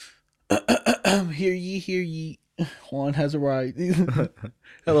Hear ye. Juan has arrived.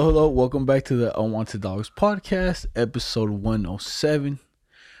 Hello. Welcome back to the Unwanted Dogs podcast, episode 107.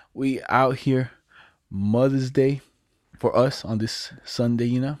 We out here, Mother's Day for us on this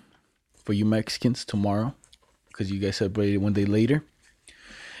Sunday, for you Mexicans tomorrow, because you guys celebrated one day later.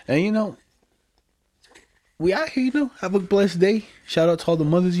 And, we out here, have a blessed day. Shout out to all the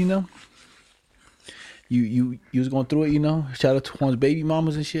mothers, You was going through it, Shout out to Juan's baby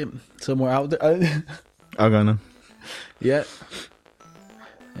mamas and shit. Somewhere out there. I got none. Yeah.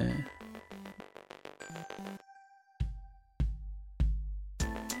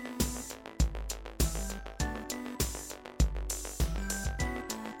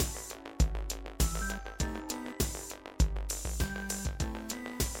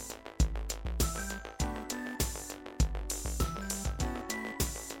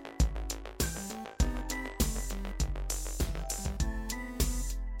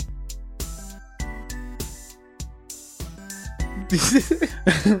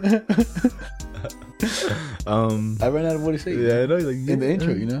 I ran out of what to say. Yeah, I know. In the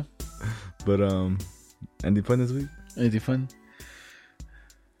intro, But anything fun this week? Anything fun?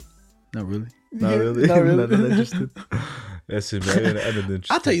 Not really. Not really. Not really. Not interested. That's it, man. I didn't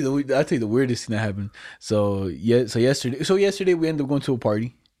interested. I'll tell you the weirdest thing that happened. So yesterday we ended up going to a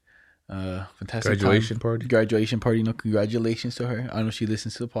party. Fantastic Graduation time. party? Graduation party. Congratulations to her. I know she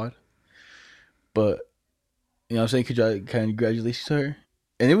listens to the pod. But you know what I'm saying? Congratulations to her.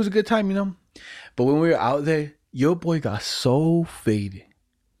 And it was a good time, But when we were out there, your boy got so faded.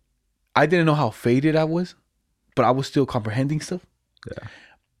 I didn't know how faded I was, but I was still comprehending stuff. Yeah.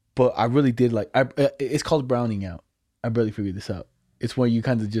 But I really did it's called browning out. I barely figured this out. It's when you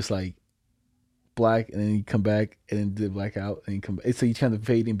kind of just black and then you come back and then did black out and you come back. So you kind of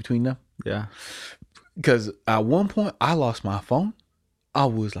fade in between them. Yeah. Because at one point I lost my phone. I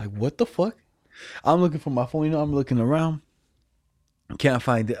was like, what the fuck? I'm looking for my phone, I'm looking around. Can't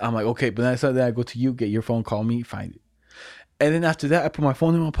find it. I'm like, okay, but then I go to you, get your phone, call me, find it. And then after that, I put my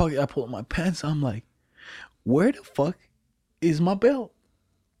phone in my pocket. I pull up my pants. I'm like, where the fuck is my belt?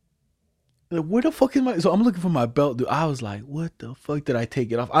 Like, where the fuck is my... So I'm looking for my belt, dude. I was like, what the fuck did I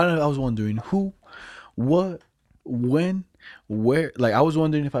take it off? I don't know. I was wondering who, what, when, where. Like, I was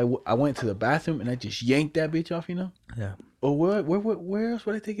wondering if I went to the bathroom and I just yanked that bitch off, Yeah. Or where else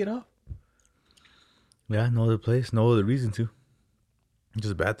would I take it off? Yeah, no other place, no other reason to.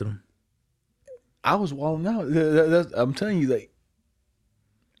 Just bathroom. I was walling out. I'm telling you,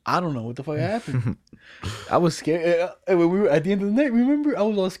 I don't know what the fuck happened. I was scared. When we were at the end of the night, remember? I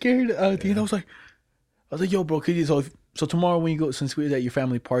was all scared. At the end, I was like, yo, bro, could you... So tomorrow when you go, since we're at your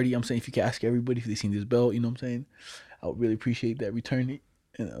family party, I'm saying if you could ask everybody if they seen this belt, you know what I'm saying? I would really appreciate that. Return it.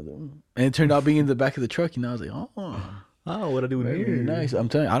 And it turned out being in the back of the truck, I was like, what I do in very here? nice. I'm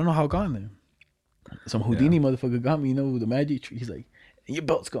telling you, I don't know how it got in there. Some Houdini motherfucker got me, with the magic tree. He's like, your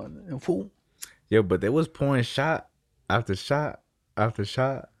belt's gone, fool. Yeah, but they was pouring shot after shot after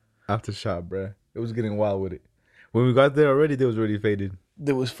shot after shot, bruh. It was getting wild with it. When we got there already, they was already faded.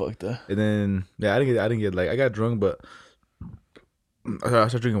 That was fucked up. And then I didn't get I got drunk, but I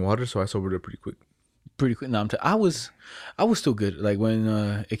started drinking water, so I sobered up pretty quick. No, I was still good. Like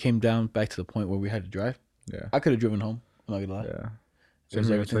when it came down back to the point where we had to drive. Yeah, I could have driven home. I'm not gonna lie. Yeah.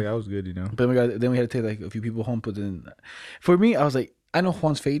 It's like I was good, But then we had to take a few people home. But then, for me, I was like, I know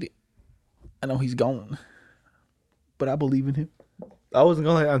Juan's faded. I know he's gone, but I believe in him. I wasn't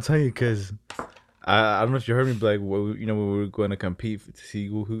gonna. I'm telling you, because I don't know if you heard me, but when we were going to compete to see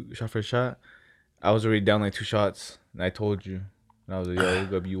who shot for shot. I was already down 2 shots, and I told you, and I was like, yo, it's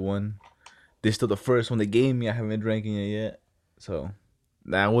gonna be 1. This is still the first one they gave me. I haven't been drinking it yet, so.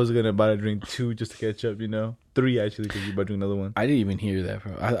 I wasn't gonna buy to drink 2 just to catch up, 3 actually, because you about to drink another one. I didn't even hear that,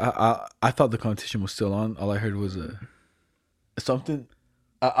 bro. I thought the competition was still on. All I heard was something.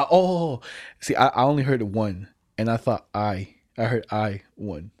 See, I only heard 1, and I thought I heard I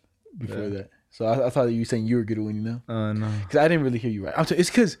won before that. So I thought you were saying you were gonna win, No, because I didn't really hear you right. It's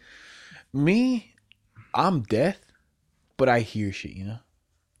because I'm deaf, but I hear shit, Yeah.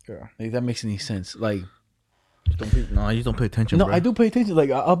 Like that makes any sense, like. You don't pay attention. No, bro. I do pay attention.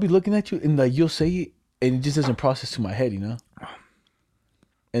 Like I'll be looking at you, and you'll say it, and it just doesn't process to my head, And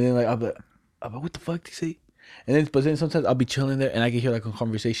then I'll be like, what the fuck did he say? But then sometimes I'll be chilling there, and I can hear a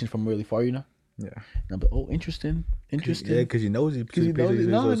conversation from really far, Yeah. And I'll be, oh, interesting. Yeah, because you nosy. So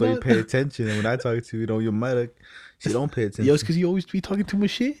No. you pay attention. And when I talk to you, your mother, she don't pay attention. Yo, it's because you always be talking too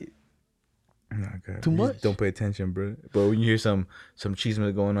much shit. Oh, God. Too much. Don't pay attention, bro. But when you hear some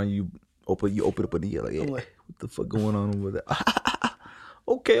cheeseman going on, you open up an ear like, what the fuck going on over there?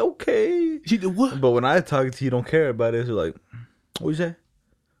 okay. She did what? But when I talk to you, you don't care about it. So like, what you say?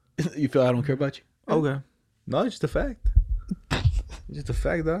 You feel I don't care about you? Okay. No, it's just a fact. It's just a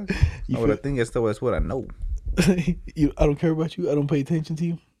fact, dog. You Not what I feel- think. That's what I know. I don't care about you. I don't pay attention to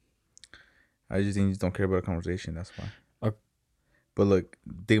you. I just think you just don't care about a conversation. That's why. Okay. But look,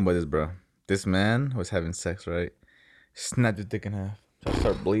 think about this, bro. This man was having sex, right? Snapped his dick in half. I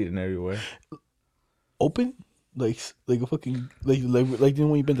start bleeding everywhere. Open, like a fucking like you know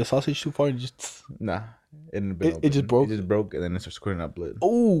when you bend the sausage too far and just Nah, it didn't been It just open. broke? It just broke, and then it started squirting out blood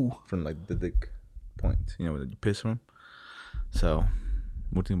oh from like the dick point. You know, when you piss from. So,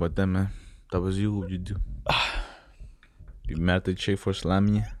 what do you think about that, man? That was you. What would you do? Be mad at the chick for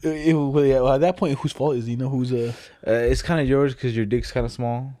slamming you? well, at that point, whose fault is it? You know who's It's kind of yours because your dick's kind of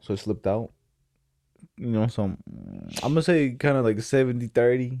small, so it slipped out. You know, so I'm gonna say kind of like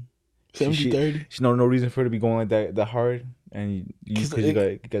 70-30. 70-30? She no reason for her to be going like that hard, and you Cause because you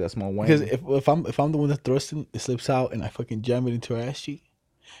got that small wang. Because if I'm the one that's thrusting, it slips out and I fucking jam it into her ass cheek,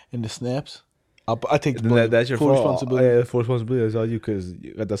 and it snaps. I take the Then blame. that's your Full fault. responsibility. Yeah, full responsibility. That's all you because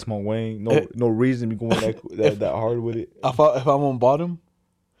you got that small wang. No reason to be going that hard with it. If I'm on bottom,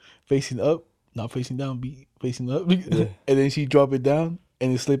 facing up, not facing down, be facing up, and then she drop it down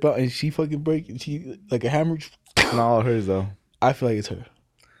and it slip out and she fucking break and she like a hammer. Not all hers though. I feel like it's her.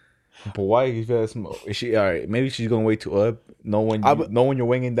 But why you feel that small? Is she all right? Maybe she's going way too up. Knowing your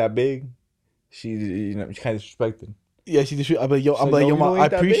wing ain't that big, she's kind of disrespecting Yeah, she just. I'm like yo, you I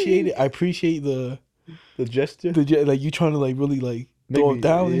ain't that appreciate big. it. I appreciate the gesture. like you trying to like really like throw Maybe, it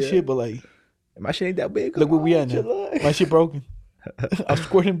down and yeah. shit, but like My shit ain't that big. look where we at Chill now. out. My shit broken. I'm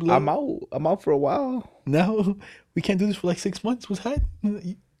squirting blood. I'm out for a while. Now we can't do this for like 6 months. What's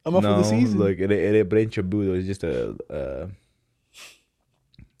happening? I'm out for the season. Look, it ain't your boo though. It's just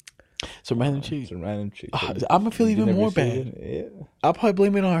Some random chick. some random chick. I'm gonna feel You even never more see bad. it? Yeah. I'll probably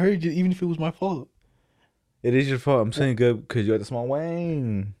blame it on her, even if it was my fault. It is your fault. I'm saying good because you got the small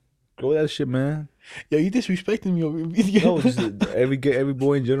wang. Grow that shit, man. Yo, you disrespecting me over No, just every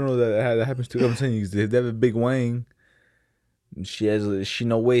boy in general that happens to. I'm saying is they have a big wang. She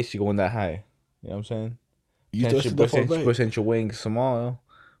no way she going that high. You know what I'm saying? You thrusted that far back. Percent your wing small.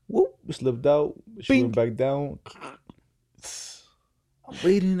 Whoop, slipped out. She Bing. went back down. I'm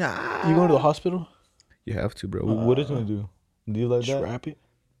bleeding. You going to the hospital? You have to, bro. What is it gonna do? Do you like that? Trap it.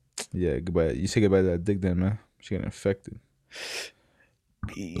 Yeah, goodbye. You say goodbye to that dick, then, man. She getting infected.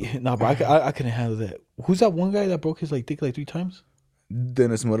 Nah, bro, I couldn't handle that. Who's that one guy that broke his like dick like 3 times?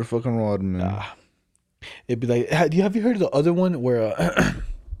 Dennis motherfucking Rodman. Nah. It'd be like, have you heard of the other one where,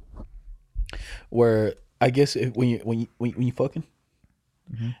 where I guess when you fucking,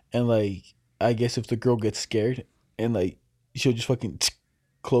 and like I guess if the girl gets scared and like she'll just fucking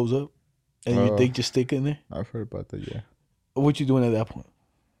close up, and your dick just stick in there. I've heard about that. Yeah. What you doing at that point?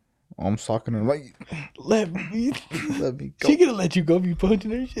 I'm socking her like, Let me. let me go. She gonna let you go if you punching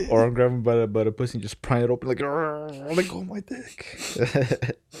her shit. Or I'm grabbing by the pussy and just prying it open like, let go of my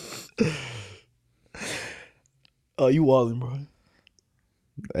dick. Oh, you wildin', bro.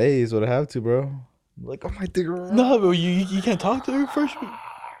 Hey, it's what I have to, bro. Like, oh my dick. No, bro, you can't talk to her first.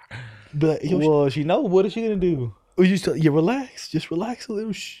 But like, yo, Well, she know. What is she gonna do? you relax, just relax a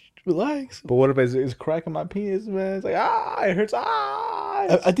little, relax. But what if it's cracking my penis, man? It's like, it hurts.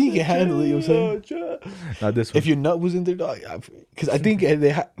 I think you can handle it. You know what I'm saying? Not this one. If your nut was in there, dog, because I think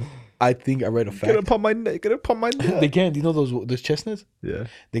I think I read a Get fact. up on my neck. Get up on my neck. They can. Do you know those chestnuts? Yeah.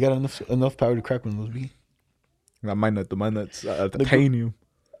 They got enough power to crack one of those bees. Not my nut. My nuts. Titanium.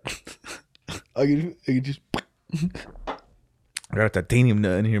 I could just. I got a titanium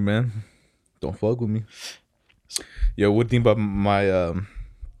nut in here, man. Don't fuck with me. Yo, what do you think about my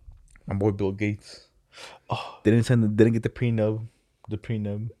boy Bill Gates? Oh, Didn't get the prenup. The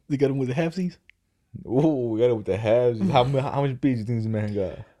prenup. they got him with the halfsies. Ooh, we got it with the halves. How much bees do you think this man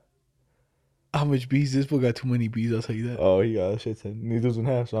got? How much bees? This boy got too many bees. I'll tell you that. Oh, he got a shit ton. He doesn't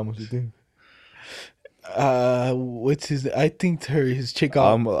have. So how much you think? What's his? I think his chick.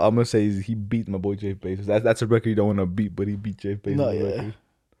 I'm gonna say he beat my boy Jeff Bezos. That's a record you don't want to beat, but he beat Jeff Bezos. No, on yeah. record.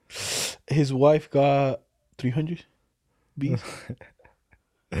 His wife got 300 bees.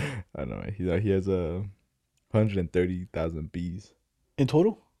 I know. He has 130,000 bees. In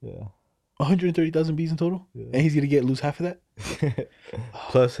total? Yeah. 130,000 bees in total? Yeah. And he's gonna lose half of that?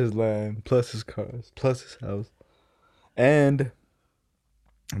 Plus his land, plus his cars, plus his house. And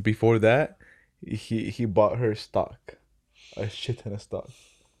before that, he bought her stock. A shit ton of stock.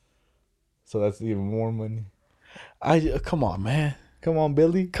 So that's even more money. Come on, man. Come on,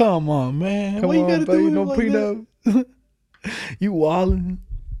 Billy. Come on, man. Come Why you on, gotta buddy. do it No like prenup. that? You wildin'.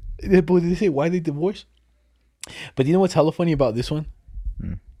 But did they say why they divorced? But you know what's hella funny about this one?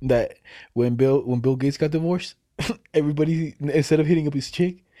 That when Bill Gates got divorced, everybody, instead of hitting up his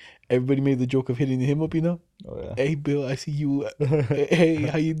chick, Everybody made the joke of hitting him up, you know? Oh yeah. Hey, Bill, I see you. Hey,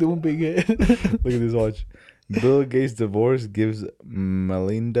 how you doing, big head? Look at this watch. Bill Gates' divorce gives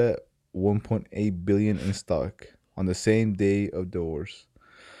Melinda 1.8 billion in stock on the same day of divorce.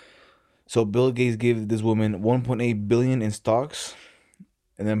 So Bill Gates gave this woman 1.8 billion in stocks,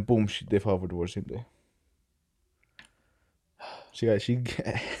 and then boom, they filed for divorce same day. She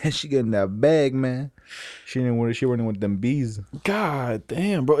getting that bag, man. She running with them bees. God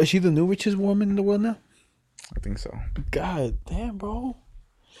damn, bro. Is she the new richest woman in the world now? I think so. God damn, bro.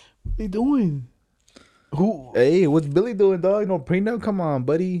 What they doing? Who? Hey, what's Billy doing, dog? No prenup? Come on,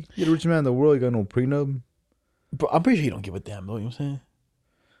 buddy. You're the richest man in the world. You got no prenup? Bro, I'm pretty sure he don't give a damn, though. You know what I'm saying?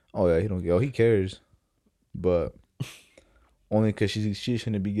 Oh yeah, he don't. Oh, he cares, but only because she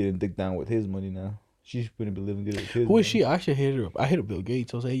shouldn't be getting dick down with his money now. She shouldn't be living good with his. Who is money. she? I should hit her up. I hit up Bill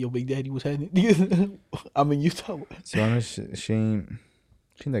Gates. I was like, hey, yo, Big Daddy, what's happening? I'm in Utah. To be honest, she ain't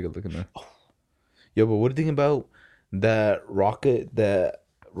that good looking though. Yo, but what do you think about that rocket that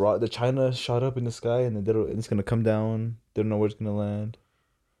the China shot up in the sky and then it's gonna come down? They don't know where it's gonna land.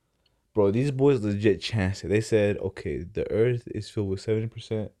 Bro, these boys legit chanced it. They said, okay, the Earth is filled with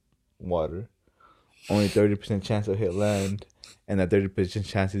 70% water, only 30% chance of hit land, and that 30%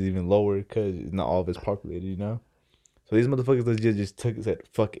 chance is even lower because not all of it's populated, you know. So these motherfuckers legit just took it, said,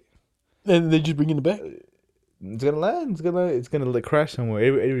 fuck it. And they just bringing it back? It's gonna land. It's gonna like crash somewhere.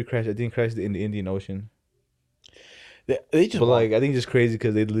 Every crash, I think, crashed in the Indian Ocean. They just. But like, I think it's just crazy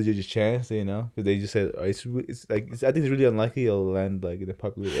because they legit just chanced, you know, because they just said it's like I think it's really unlikely it'll land like in a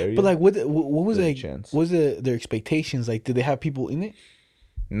populated area. But like, what was There's a like? chance. What was their expectations? Like, did they have people in it?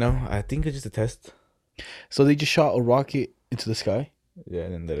 No, I think it's just a test. So they just shot a rocket into the sky, Yeah,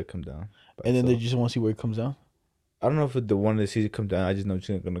 and then let it come down. and then they just want to see where it comes down. I don't know if the one that sees it come down. I just know it's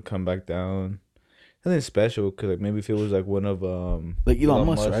gonna come back down. Nothing special, cause like maybe if it was like one of like Elon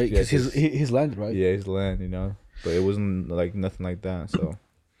Musk, right? yeah, Because his land, right? yeah, his land, you know. But it wasn't like nothing like that. So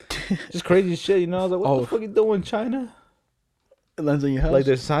just crazy shit, you know. I was like, what the fuck you doing, China? It lands on your house. Like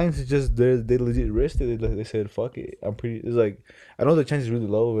their science is just they legit risked it. They said fuck it. It's like I know the chance is really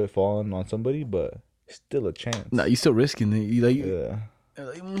low of it falling on somebody, but it's still a chance. Nah, you still risking it. You like, Yeah.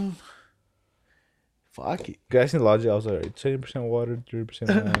 like fuck it. Cause I seen the logic. I was like, 70% water, 30%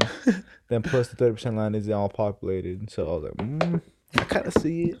 land, then plus the 30% land is all populated. So I was like, I kind of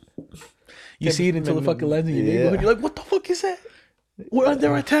see it. You see it until it fucking lands in your neighborhood. You're like, what the fuck is that? We're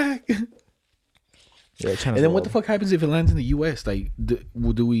under attack. Yeah, and then what the fuck happens if it lands in the U.S.? Like,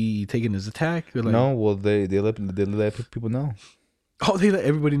 do we take it as attack? Or like, no, well they let people know. Oh, they let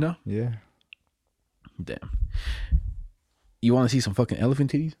everybody know. Yeah. Damn. You want to see some fucking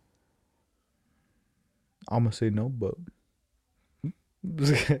elephant titties? I'm gonna say no, but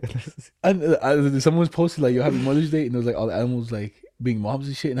someone was posted like, "Yo, happy Mother's Day," and there was like all the animals like being moms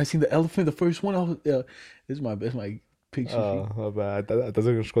and shit. And I seen the elephant, the first one. I was, this is my picture. Oh, bad. I was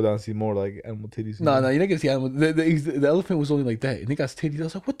gonna scroll down and see more like animal titties. No, you're not gonna see animals. The elephant was only like that, and it got titties. I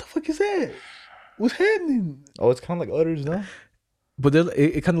was like, "What the fuck is that? What's happening?" Oh, it's kind of like udders, no? But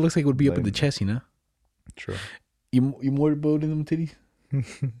it kind of looks like it would be up in the chest, you know. True. You more about in them titties?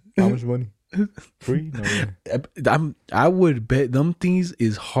 How much money? Free? No way. I would bet them things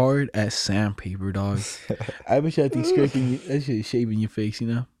is hard as sandpaper, dog. I bet you that thing scraping that shit is shaving your face, you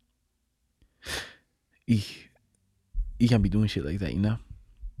know. You can't be doing shit like that, you know.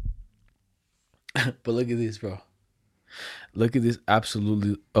 But look at this, bro. Look at this,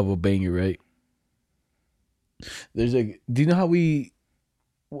 absolutely of a banger, right? There's like, do you know how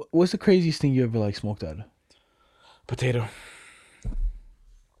what's the craziest thing you ever like smoked out of? Potato.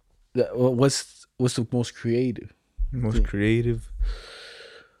 What's the most creative? Most creative.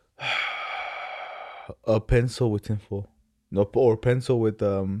 A pencil with tinfoil. No, or pencil with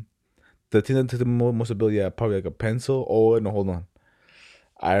the thing that took the most ability. Yeah, probably like a pencil. Oh no, hold on.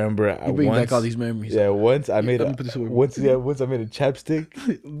 I remember you bring back all these memories. Yeah, once I made a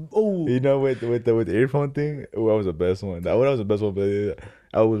chapstick. Oh, you know, with the earphone thing. Oh, that was the best one. That was the best one, but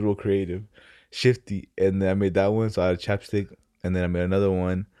I was real creative, shifty, and then I made that one. So I had a chapstick, and then I made another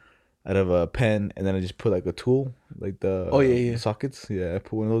one out of a pen, and then I just put like a tool, like the sockets. Yeah, I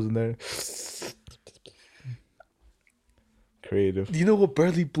put one of those in there. Creative. Do you know what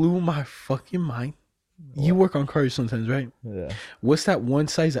barely blew my fucking mind? What? You work on cars sometimes, right? Yeah. What's that one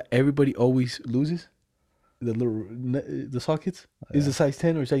size that everybody always loses? The sockets is a size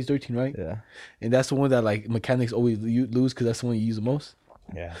 10 or size 13, right? Yeah. And that's the one that like mechanics always lose because that's the one you use the most.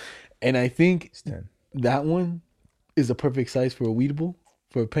 Yeah. And I think that one is the perfect size for a weedable,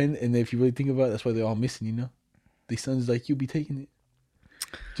 for a pen. And if you really think about it, that's why they're all missing, you know? The sons like you be taking it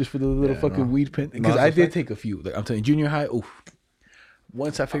just for the little fucking weed pen. Because I did take a few. Like I'm telling you, junior high,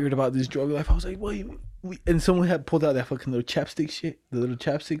 once I figured about this drug life, I was like, wait. And someone had pulled out that fucking little chapstick shit, the little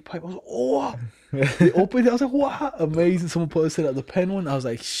chapstick pipe. I was like, oh. They opened it. I was like, wow, amazing. Someone put us out the pen one. I was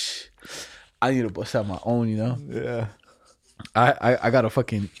like, shh. I need to bust out my own, you know? Yeah. I got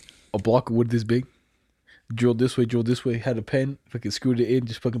a block of wood this big. Drilled this way, had a pen, fucking screwed it in,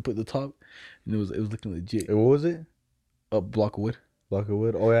 just fucking put the top. And it was looking legit. What was it? A block of wood. Block of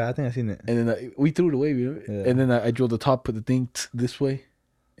wood. Oh yeah, I think I seen it. And then we threw it away, you know? Yeah. And then I drilled the top, put the thing this way,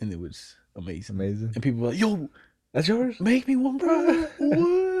 and it was amazing. Amazing. And people were like, yo, That's yours? make me one, bro.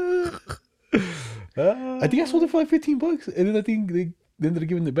 What? I think I sold it for like $15. And then I think they ended up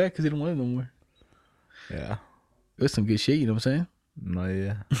giving it back because they didn't want it no more. Yeah. It was some good shit, you know what I'm saying? No,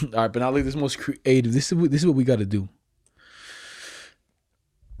 yeah. All right, but now like this most creative. This is what we got to do.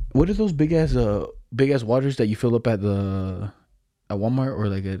 What are those big ass waters that you fill up at Walmart or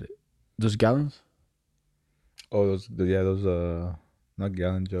like at those gallons? Oh, those not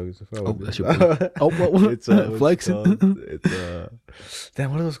gallon jugs. Oh, that's your what? It's flexing.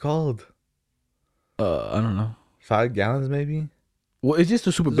 Damn, what are those called? I don't know. 5 gallons maybe. Well, it's just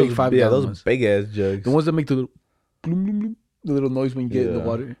the super big 5 gallon those ones. big ass jugs. The ones that make the little bloom, bloom, bloom, the little noise when you get in the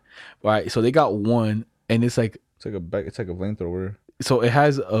water. All right, so they got one, and it's like It's like a flamethrower. so it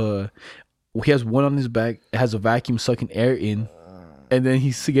has he has one on his back. It has a vacuum sucking air in, and then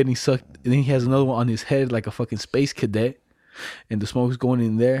he's getting sucked. And then he has another one on his head like a fucking space cadet, and the smoke's going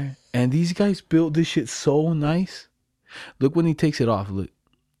in there. And these guys built this shit so nice. Look when he takes it off. Look,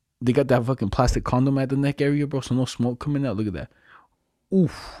 they got that fucking plastic condom at the neck area, bro. So no smoke coming out. Look at that.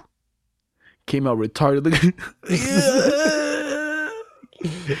 Oof. Came out retarded. Look at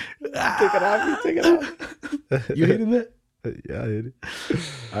Take it off. You hitting that? Yeah, I hit it.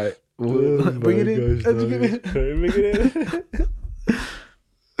 All right. Well, bring it in. Bring it in.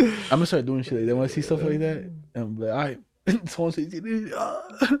 I'm gonna start doing shit like that. When I see stuff like that, I'm like, all right. Someone says, Yeah,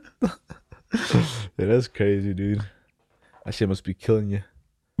 that's crazy, dude. That shit must be killing you.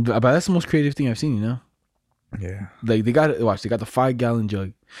 but that's the most creative thing I've seen, you know? Yeah. Like they got the 5 gallon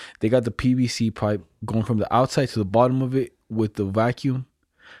jug. They got the PVC pipe going from the outside to the bottom of it with the vacuum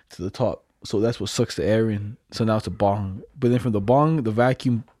to the top. So that's what sucks the air in. So now it's a bong. But then from the bong, the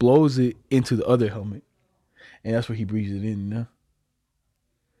vacuum blows it into the other helmet. And that's where he breathes it in, you know?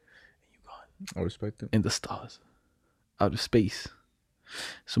 I respect it. In the stars. Out of space.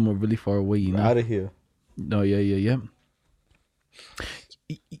 Somewhere really far away, you know? Out of here. No, yeah.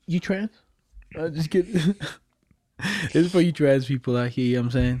 You trans? Just kidding. This is for you trans people out here, you know what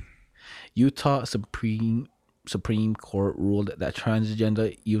I'm saying? Utah Supreme Court ruled that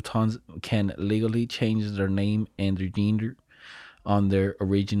transgender Utahns can legally change their name and their gender on their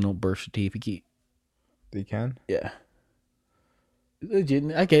original birth certificate. They can? Yeah. Legit,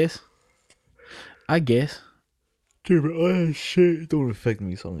 I guess. Dude, oh shit. It don't affect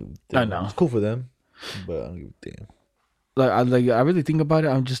me, so I don't give a damn. I know. It's cool for them, but I don't give a damn. I really think about it.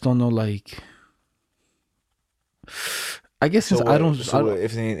 I just don't know, like. I guess since I don't.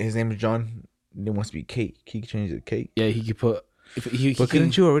 If his name is John, then it wants to be Kate. He can change it to Kate. Yeah, he could put. But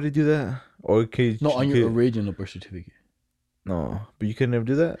couldn't you already do that? Or could No, on your original birth certificate. No, but you could never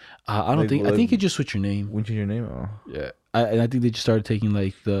do that. I don't think. I think you just switch your name. When you change your name, oh. Yeah, and I think they just started taking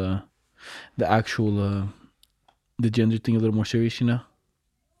like the actual the gender thing a little more serious, you know.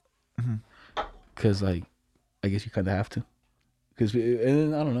 Because like, I guess you kind of have to. Because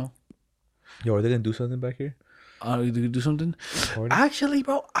and I don't know. Yo, are they gonna do something back here? They could do something. Party? Actually,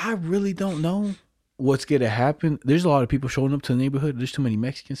 bro, I really don't know what's gonna happen. There's a lot of people showing up to the neighborhood. There's too many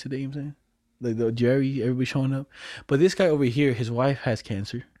Mexicans today. You know what I'm saying, like the Jerry, everybody showing up. But this guy over here, his wife has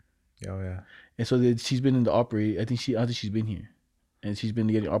cancer. Oh yeah. And so she's been in the operate. I think she's been here, and she's been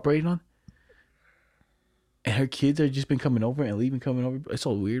getting operated on. And her kids are just been coming over and leaving, coming over. It's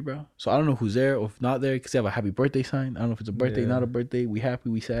all weird, bro. So I don't know who's there or if not there because they have a happy birthday sign. I don't know if it's a birthday, not a birthday. We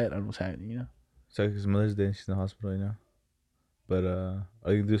happy, we sad. I don't know what's happening, you know. It's like it's Mother's Day and she's in the hospital right now. But are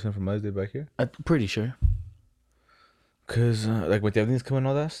you gonna do something for Mother's Day back here? I'm pretty sure. Cause like with everything's coming,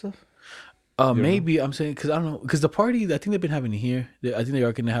 all that stuff. Maybe I'm saying because I don't know because the party I think they've been having it here. I think they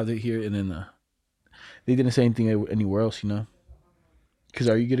are gonna have it here, and then they didn't say anything anywhere else, you know. Because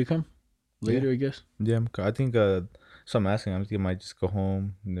are you gonna come later? Yeah. I guess. Yeah, I think. So I'm asking. I think I might just go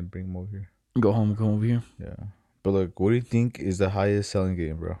home and then bring them over here. Go home, come over here. Yeah, but look, what do you think is the highest selling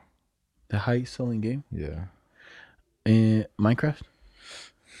game, bro? The highest selling game. Yeah. In Minecraft.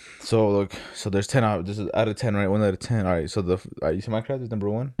 So look, there's 10 out. This is out of 10, right? 1 out of 10. All right. So you see Minecraft is number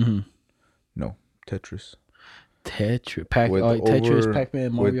 1. Mm-hmm. No, Tetris. Tetris,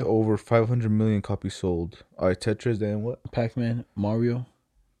 Pac-Man, Mario. With over 500 million copies sold. All right, Tetris. Then what? Pac-Man, Mario.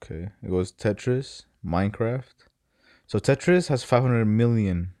 Okay, it goes Tetris, Minecraft, So Tetris has 500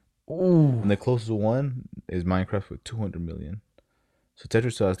 million, Ooh, and the closest one is Minecraft with 200 million. So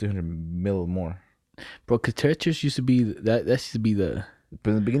Tetris still has 300 mil more. bro. Cause Tetris used to be that. That used to be the. But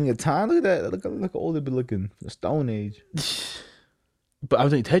in the beginning of time, look at that. Look how old they've been looking. The Stone Age. But I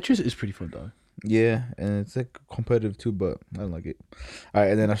was like, Tetris is pretty fun though. Yeah, and it's like competitive too, but I don't like it. All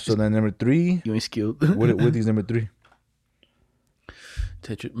right, and then so then number 3. You ain't skilled. What is number 3?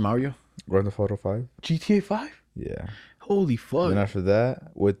 Tetris, Mario, Grand Theft Auto 5. GTA 5. Yeah. Holy fuck! Then after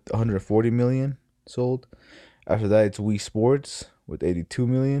that, with 140 million sold. After that, it's Wii Sports with 82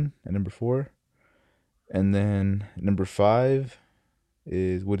 million at number 4. And then number 5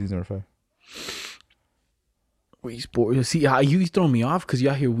 is Woody's number 5. Wii Sports. See, you throwing me off because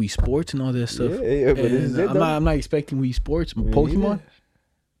y'all hear Wii Sports and all that stuff. Yeah, but this is it, I'm not expecting Wii Sports. Pokemon.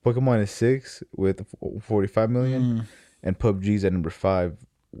 Pokemon is 6 with 45 million, and PUBG's at number 5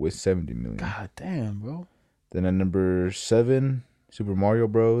 with 70 million. God damn, bro. Then at number 7, Super Mario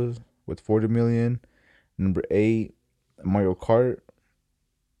Bros. With 40 million. Number 8, Mario Kart.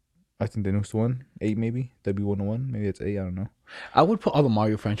 I think the newest one, 8 maybe. W101. Maybe it's 8, I don't know. I would put all the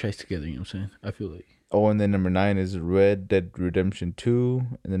Mario franchise together, you know what I'm saying? I feel like. Oh, and then number 9 is Red Dead Redemption 2.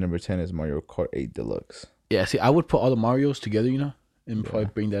 And then number 10 is Mario Kart 8 Deluxe. Yeah, see, I would put all the Marios together, you know? And probably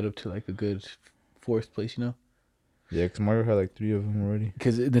bring that up to like a good 4th place, you know? Yeah, because Mario had like 3 of them already.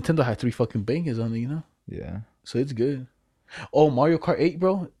 Because Nintendo had 3 fucking bangers on it, you know? Yeah. So it's good. Oh, Mario Kart 8,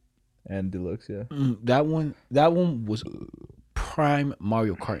 bro. And Deluxe, yeah. That one was prime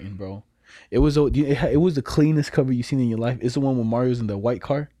Mario Karting, bro. It was the cleanest cover you've seen in your life. It's the one where Mario's in the white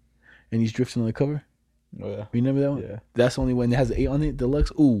car and he's drifting on the cover. Oh, yeah. Remember that one? Yeah. That's the only one that has an 8 on it,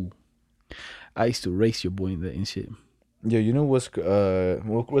 Deluxe. Ooh. I used to race your boy in that and shit. Yeah, you know what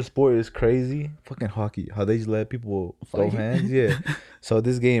sport is crazy? Fucking hockey. How they just let people throw Fight? hands. Yeah. So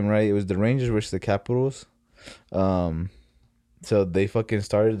this game, right? It was the Rangers versus the Capitals. So they fucking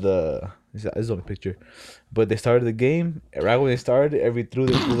started this is on a picture, but they started the game right when they started. Every threw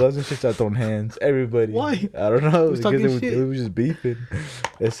their gloves and shit, started throwing hands. Everybody. Why? I don't know. Who's Because talking they shit? were just beefing.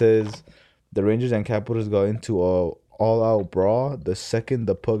 It says the Rangers and Capitals got into a all-out brawl. The second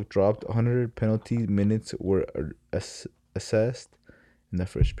the puck dropped, 100 penalty minutes were assessed in the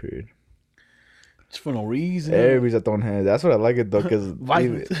first period. It's for no reason. Everybody's throwing hands. That's what I like it though, because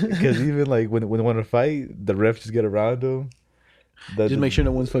Violent. even like when they want to fight, the refs just get around them. Just make sure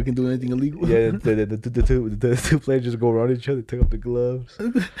no one's fucking doing anything illegal. Yeah, the two players just go around each other, take off the gloves,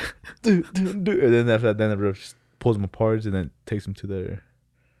 and then after that, then the ref just pulls them apart and then takes them to their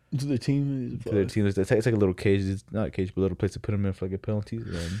team. It's like a little cage. It's not a cage, but a little place to put them in for like penalties,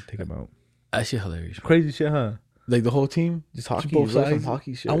 and then take them out. That shit hilarious. Crazy shit, huh? Like the whole team, Just hockey, both some sides.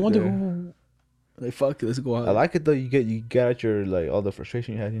 hockey shit. I wonder there. who. Like fuck it, let's go out. I like it though. You get out your like all the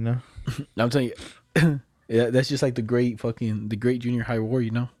frustration you had, you know. I'm telling you, yeah, that's just like the great junior high war,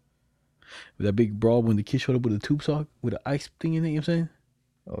 you know, with that big brawl when the kid showed up with a tube sock with an ice thing in it. You know what I'm saying?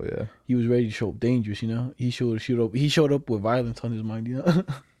 Oh yeah. He was ready to show up dangerous, you know. He showed up with violence on his mind, you know.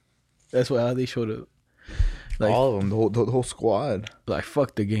 That's how they showed up. Like All of them, the whole squad. like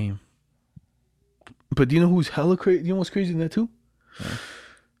fuck the game. But do you know who's hella crazy? You know what's crazy in that too? Yeah.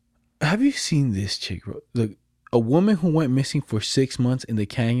 Have you seen this chick, bro? Like a woman who went missing for 6 months in the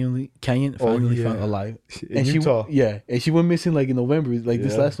canyon finally yeah. found alive. In Utah. And she went missing like in November, like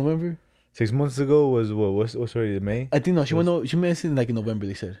this Yeah. last November. 6 months ago was what's already May. I think no, she went missing like in November.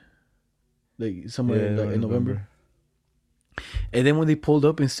 They said, like somewhere like, in November. And then when they pulled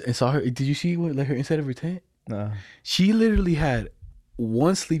up and saw her, did you see what, like her inside of her tent? Nah. She literally had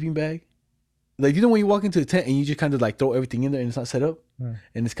one sleeping bag. Like you know when you walk into the tent and you just kind of like throw everything in there and it's not set up and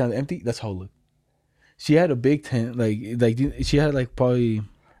it's kind of empty. That's how it looked. She had a big tent, like she had like probably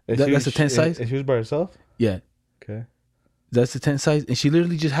that's the tent size. And she was by herself. Yeah, Okay. that's the tent size, and she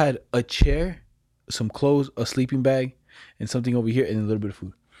literally just had a chair, some clothes, a sleeping bag, and something over here, and a little bit of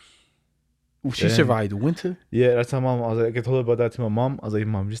food. She Dang. survived the winter. Yeah, that's how mom. I was like, I told her about that to my mom. I was like,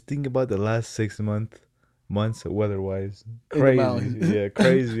 Mom, just think about the last 6 months weather-wise. In the Crazy, mountains. yeah,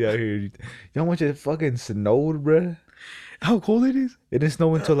 crazy out here. You know how much it fucking snowed, bruh? How cold it is? It didn't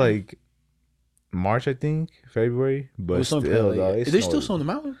snow until like March, I think, February. But It still, snowed, dog, it there's still snowed. snow in the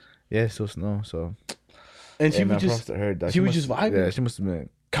mountains. Yeah, it still snow. So And she yeah, man, was just, props to her, dog. she was must- just vibing. Yeah, she must have been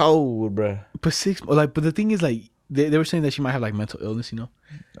cold, bruh. but the thing is, like, they were saying that she might have like mental illness, you know,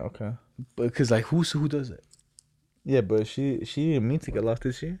 Okay. because like who does it? Yeah, but she didn't mean to get lost,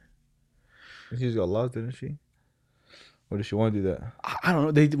 did she? She just got lost, didn't she? Or did she want to do that? I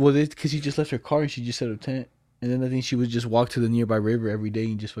don't know. Because she just left her car and she just set up tent, and then I think she would just walk to the nearby river every day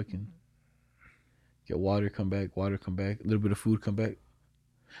and just fucking get water, come back, a little bit of food, come back.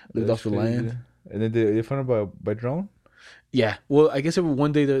 Lived That's off the crazy. land. And then they found her by drone? Yeah. Well, I guess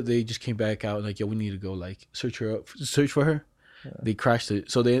one day they just came back out like, yo, we need to go like search for her. Yeah. They crashed it.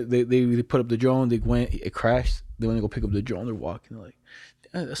 So they put up the drone. They went. It crashed. They went to go pick up the drone. They're walking. They're like,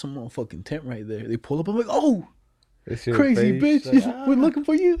 that's some motherfucking tent right there. They pull up. I'm like, oh, crazy bitch. Like, we're looking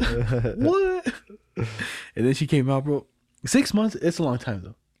for you. What? And then she came out, bro. 6 months. It's a long time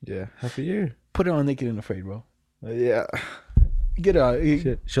though. Yeah, half a year. Put her on Naked and Afraid, bro. Yeah. Get her out.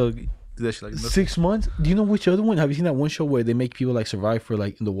 Shit. She'll do that shit like nothing. 6 months. Do you know which other one? Have you seen that one show where they make people like survive for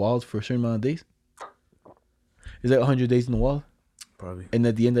like in the wild for a certain amount of days? Is that 100 days in the wild? Probably. And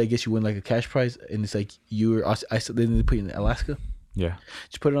at the end, I guess you win like a cash prize, and it's like you're. Then they put you in Alaska. Yeah.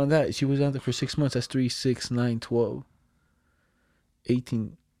 She put it on that. She was out there for 6 months. That's 3, 6, 9, 12,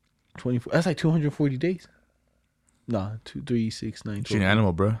 18, 24. That's like 240 days. Nah, 2, 3, 6, 9, 12. She's an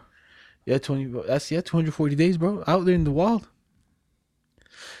animal, bro. Yeah, 20. That's 240 days, bro. Out there in the wild,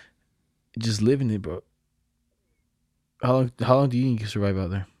 just living it, bro. How long do you think you can survive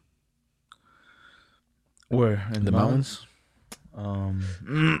out there? Where in The mountains?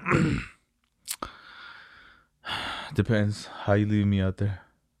 Depends how you leave me out there.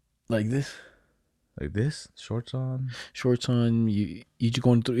 Like this, Like this, shorts on, shorts on. You just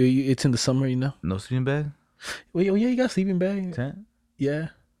going through. It's in the summer, you know. no sleeping bag, Well, yeah, you got a sleeping bag. tent, Yeah.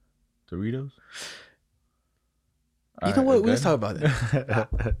 Doritos. You know what? Let's talk about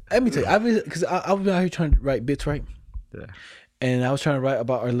that. Let me tell you, I was out here trying to write bits, right? Yeah. And I was trying to write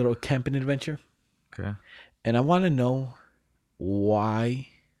about our little camping adventure, Okay. and I want to know why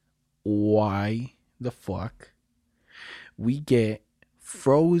the fuck we get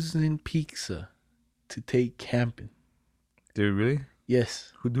frozen pizza to take camping. Dude, really?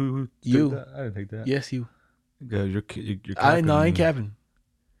 Yes, Who You. took that? I didn't take that. yes, you. Yeah, you're I ain't camping.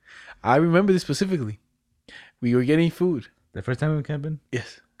 I remember this specifically. We were getting food. The first time we went camping?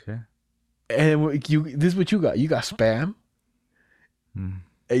 Yes. Okay. And this is what you got. You got Spam, Mm.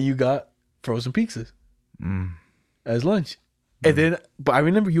 and you got frozen pizzas Mm. as lunch. And then, but I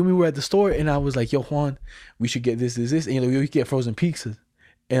remember you and me were at the store, and I was like, "Yo, Juan, we should get this. And you're like, we could get frozen pizzas."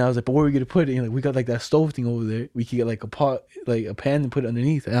 And I was like, "But where are we gonna put it?" And you're like, "We got like that stove thing over there. We could get like a pot, like a pan, and put it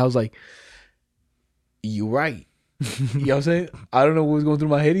underneath." And I was like, "You right." You know what I'm saying? I don't know what was going through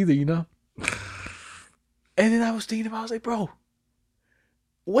my head either, you know. And then I was thinking about, I was like, "Bro,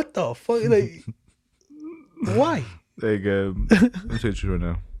 what the fuck? Like, why?" Like, let me tell you the truth right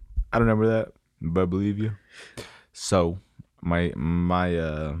now. I don't remember that, but I believe you. So, my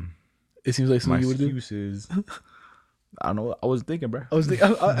It seems like something you would do. excuses. I don't know. I was thinking, bro. I was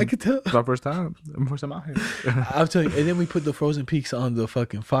thinking, I could tell. It's my first time. My first time out here. I'm telling you. And then we put the frozen pizza on the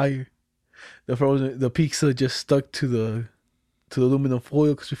fucking fire. The pizza just stuck to the aluminum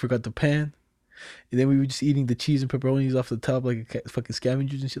foil because we forgot the pan. And then we were just eating the cheese and pepperonis off the top like fucking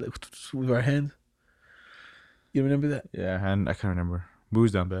scavengers and shit, like with our hands. You remember that? Yeah, and I can't remember.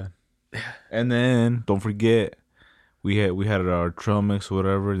 Booze down bad. And then don't forget, we had our trail mix or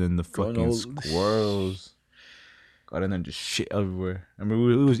whatever. Then the fucking squirrels got in there and just shit everywhere. I mean,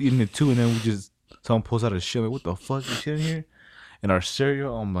 we was eating it too, and then someone pulls out a shit. Like, what the fuck is shit in here? And our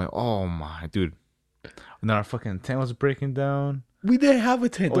cereal, I'm like, oh my dude. And then our fucking tent was breaking down. We didn't have a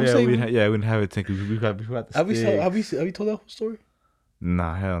tent. Oh, yeah, we didn't have a tent because we got the have you told that whole story?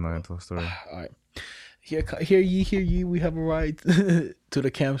 Nah, hell no, I didn't tell the story. All right. Hear ye. We have a ride to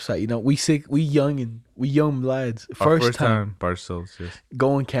the campsite. You know, we young lads. First time by ourselves, yes.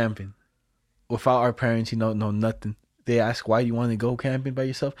 going camping without our parents. You know nothing. They ask, why do you want to go camping by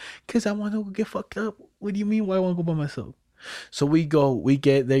yourself? Because I want to get fucked up. What do you mean? Why I want to go by myself? So we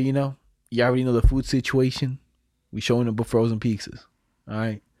get there. You know, you already know the food situation. We showing up with frozen pizzas. All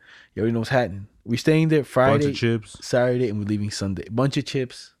right, you already know what's happening. We staying there Friday, bunch of chips, Saturday, and we're leaving Sunday. Bunch of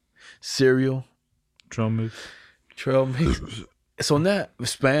chips, cereal. trail mix. So now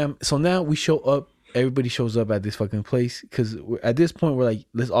Spam. So now we show up. Everybody shows up at this fucking place because at this point we're like,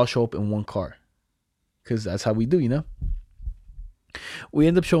 let's all show up in one car, because that's how we do, you know. We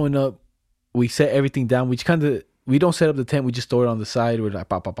end up showing up. We set everything down. We don't set up the tent. We just throw it on the side. We're like,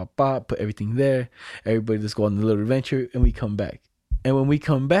 pop, put everything there. Everybody just go on the little adventure, and we come back. And when we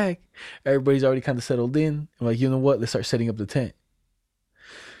come back, everybody's already kind of settled in. I'm like, you know what? Let's start setting up the tent.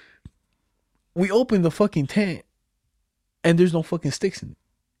 We open the fucking tent, and there's no fucking sticks in it.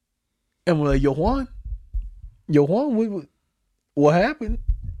 And we're like, yo, Juan, what happened?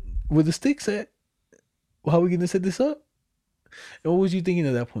 Where the sticks at? How are we gonna set this up? And what was you thinking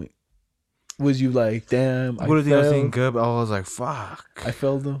at that point? Was you like, damn, I was thinking good, but I was like, fuck. I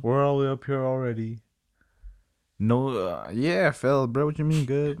failed them. We're all the way up here already. No, yeah, I failed, bro. What you mean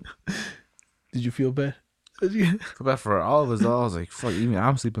good? Did you feel bad? Feel bad for all of us. I was like, fuck, even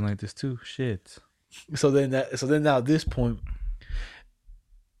I'm sleeping like this too. Shit. So then now at this point,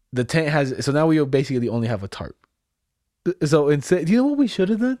 the tent has. So now we basically only have a tarp. So instead, do you know what we should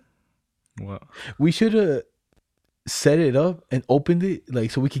have done? What? We should have set it up and opened it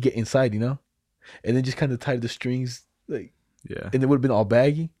like so we could get inside, and then just kind of tied the strings like, Yeah. and it would have been all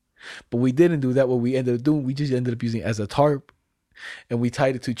baggy. But we didn't do that. What we ended up doing, we just ended up using it as a tarp, and we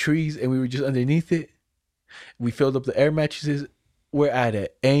tied it to trees, and we were just underneath it. We filled up the air mattresses. We're at an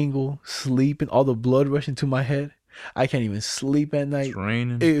angle, sleeping, all the blood rushing to my head. I can't even sleep at night. It's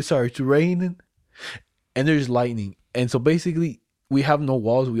raining. It's raining, and there's lightning. And so basically, we have no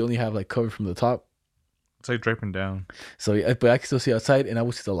walls. We only have like cover from the top. It's like dripping down. So yeah, but I can still see outside, and I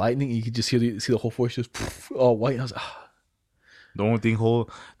would see the lightning. And you could just see the whole forest just all white. And I was like, The only thing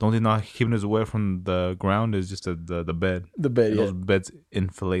not keeping us away from the ground is just the bed. the bed. And Yeah. those beds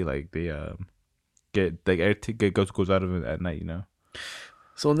inflate, like they get like air goes out of it at night.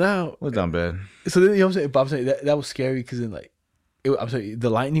 So now, It was not bad. so then what I'm saying, but I'm saying that was scary because then like, I'm sorry, the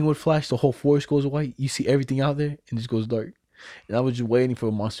lightning would flash, the whole forest goes white. You see everything out there, and it just goes dark. And I was just waiting for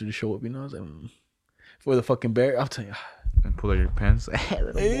a monster to show up. I was like, for the fucking bear. I'm telling you. And pull out your pants.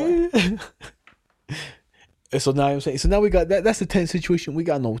 And so now I'm saying, so now we got that. That's the tent situation. We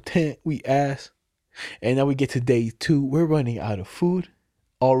got no tent. We ass, and now we get to day 2. We're running out of food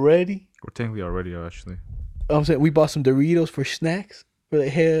already. We're technically already actually. I'm saying we bought some Doritos for snacks. We're like,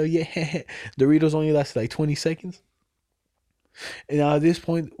 hell yeah. Doritos only lasted like 20 seconds. And now at this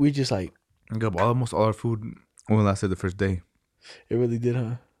point, we just like, We got almost all our food only lasted the first day. it really did,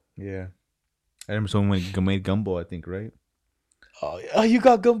 huh? Yeah. I remember someone made gumbo, I think, right? Oh, you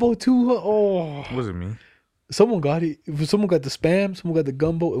got gumbo too, huh? Oh. It wasn't me. Someone got it. Someone got the Spam, someone got the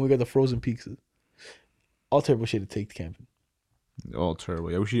gumbo, and we got the frozen pizzas. All terrible shit to take camping. All terrible.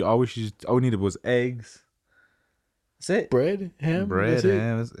 Yeah, all we needed was eggs. That's it. Bread, ham, Bread, that's it.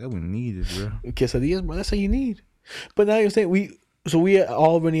 ham. That's all we needed, bro. Quesadillas, bro. That's all you need. But now you're saying we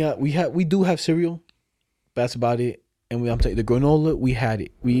all running out. We do have cereal. That's about it. And I'm telling you, the granola, we had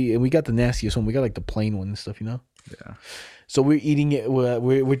it. We got the nastiest one. We got like the plain one and stuff, Yeah. So we're eating it.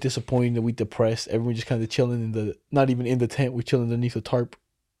 We're disappointed. We're depressed. Everyone's just kind of chilling not even in the tent. We're chilling underneath the tarp,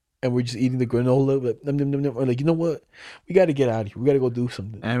 and we're just eating the granola. But we're like, you know what? We got to get out of here. We got to go do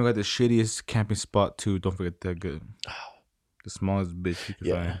something. And we got the shittiest camping spot too. Don't forget that good. The smallest bitch you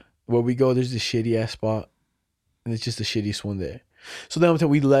can find. Where we go, there's this shitty ass spot, and it's just the shittiest one there. So then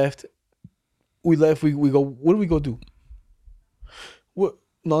we left. We go. What do we go do? What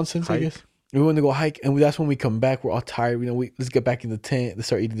nonsense? Hike? I guess we want to go hike, and that's when we come back. We're all tired. Let's get back in the tent. Let's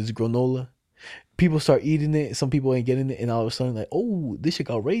start eating this granola. People start eating it. Some people ain't getting it, and all of a sudden, like, oh, this shit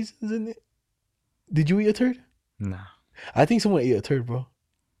got raisins in it. Did you eat a turd? Nah. I think someone ate a turd, bro.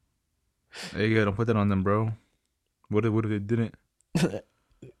 Hey, you don't put that on them, bro. What if they didn't?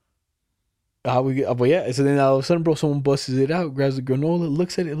 But yeah, so then all of a sudden, bro, someone busts it out, grabs the granola,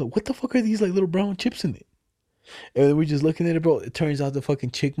 looks at it, like, what the fuck are these like little brown chips in it? And then we're just looking at it, bro. It turns out the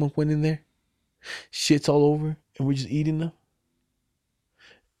fucking chickmunk went in there, shits all over, and we're just eating them.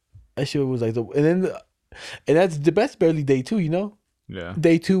 That shit was like and that's barely day 2, Yeah.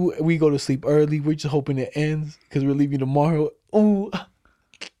 Day 2, we go to sleep early. We're just hoping it ends because we're leaving tomorrow. Oh,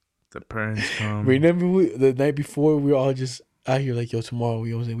 The parents come. remember the night before we were all just out here like, yo, tomorrow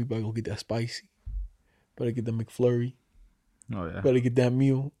we better go get that spicy, better get the McFlurry, Oh yeah. better get that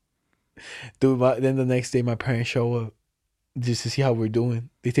meal. Dude, then the next day my parents show up just to see how we're doing.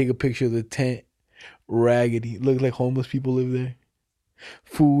 They take a picture of the tent, raggedy, look like homeless people live there.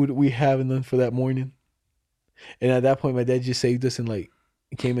 Food we have none for that morning. And at that point, my dad just saved us and like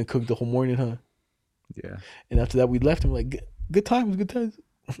came and cooked the whole morning, huh? Yeah. And after that, we left him like, good times, good times.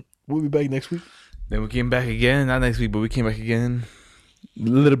 We'll be back next week. Then we came back again, not next week, but we came back again, a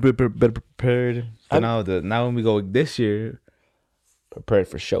little bit better prepared. But now when we go this year, prepared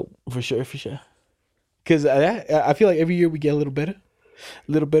for show. For sure. Because I feel like every year we get a little better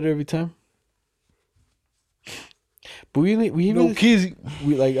every time. But we kizzy.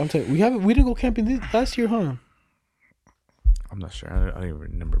 I'm telling you, we didn't go camping last year, huh? I'm not sure. I don't even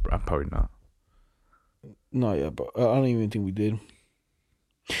remember. But I'm probably not. No, yeah, bro. I don't even think we did.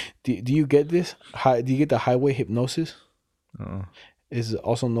 Do you get this? Do you get the highway hypnosis? Is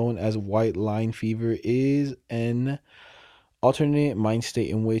also known as white line fever. Is an alternate mind state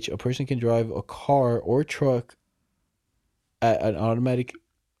in which a person can drive a car or truck at an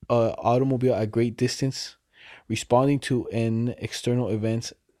automobile at great distance, responding to an external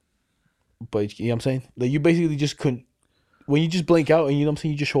events. But you know what I'm saying? Like you basically just couldn't. When you just blink out and you know what I'm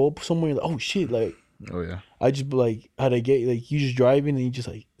saying, you just show up somewhere. Like, oh shit! Like, oh yeah. I just like how'd I get like you just driving and you just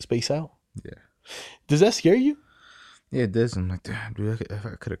like space out. Yeah. Does that scare you? Yeah, it does. I'm like, damn, dude,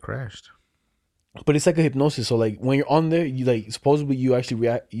 I could have crashed. But it's like a hypnosis. So like when you're on there, you like supposedly you actually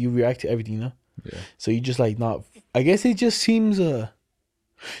react to everything, you know. Yeah. So you just like not. I guess it just seems you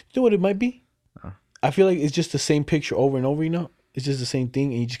know what it might be. I feel like it's just the same picture over and over, you know. It's just the same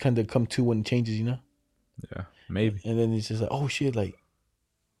thing, and you just kind of come to when it changes, you know. Yeah, maybe. And then it's just like, oh shit, like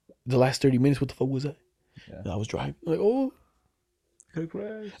the last 30 minutes, what the fuck was that? Yeah. And I was driving, like, oh, Could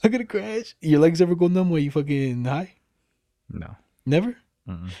crash. I gotta crash. Your legs ever go numb while you fucking high? No. Never?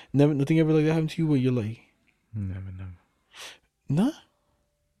 Mm-mm. Never, nothing ever like that happened to you where you're like, Never. nah?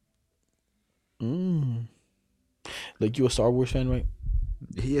 Like you a Star Wars fan, right?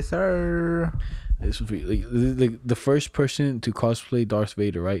 Yes, sir. This was like the first person to cosplay Darth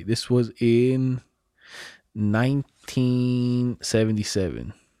Vader, right? This was in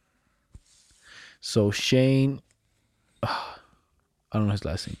 1977. So Shane, I don't know his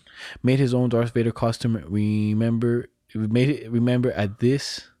last name, made his own Darth Vader costume. Remember at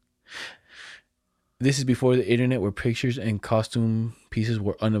this. This is before the internet, where pictures and costume pieces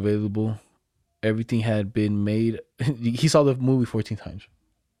were unavailable. Everything had been made. He saw the movie 14 times,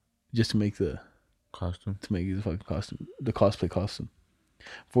 just to make the Costume. fucking costume, the cosplay costume,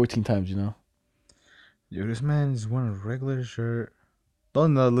 14 times. You know. Yo, this man is wearing a regular shirt. The only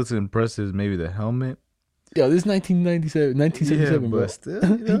thing that looks impressive is maybe the helmet. Yeah, this is 1977, bro. But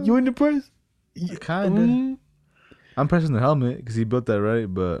still, you know, You in the press? kinda. I'm pressing the helmet because he built that right,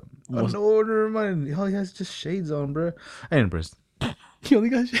 but Most- no, never mind. All he has just shades on, bro. I ain't impressed. He only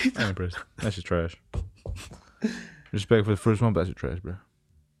got shades. I ain't impressed. That's just trash. Respect for the first one, but that's just trash, bro.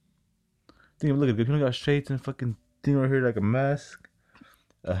 Think look at it. He only got shades and fucking thing right here like a mask,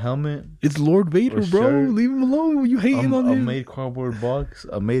 a helmet, It's Lord Vader, Or bro. shirt. Leave him alone. You hating on a him? made cardboard box,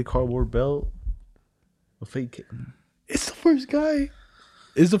 a made cardboard belt, a fake. It's the first guy.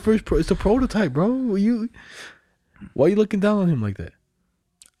 It's the first. It's the prototype, bro. Why are you looking down on him like that?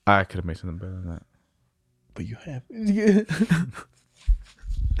 I could have made something better than that. But you have. Yeah.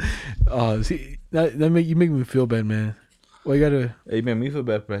 See, that you make me feel bad, man. Well, you gotta. Hey man, me feel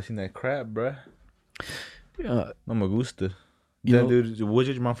bad for seen that crap, bro. Uh, No me gusta. You Then, know- dude, what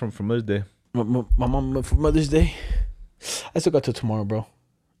did your mom from Mother's Day? my mom for Mother's Day. I still got till tomorrow, bro.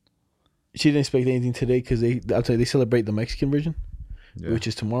 She didn't expect anything today because I'll tell you, they celebrate the Mexican version, Yeah. which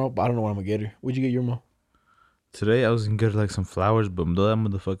is tomorrow. But I don't know what I'm gonna get her. What'd you get your mom? Today I was gonna get her like some flowers, but that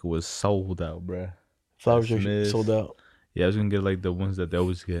motherfucker was sold out, bruh. Flowers That's are miss. sold out. Yeah, I was gonna get like the ones that they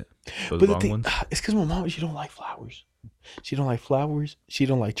always get, those But the long thing, ones. it's because my mom, she don't like flowers. She don't like flowers. She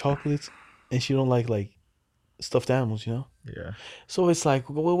don't like chocolates, and she don't like stuffed animals. You know. Yeah, So it's like,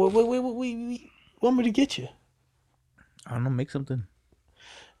 what want me to get you? I don't know, make something.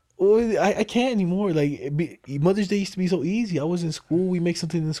 Well, I can't anymore. Like Mother's Day used to be so easy. I was in school. We make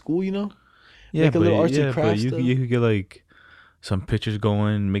something in school. You know. Yeah, Make a but little arts and yeah, crafts but you stuff. you could get like some pictures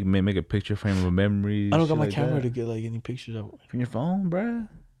going, make a picture frame of memories. I don't got shit my like camera that. to get like any pictures of. From your phone, bruh.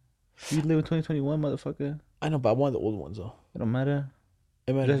 You live in 2021, motherfucker. I know, but I want the old ones though. It don't matter.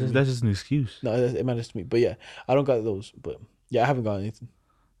 It matters. to me. That's just an excuse. No, it matters to me. But yeah, I don't got those. But yeah, I haven't got anything.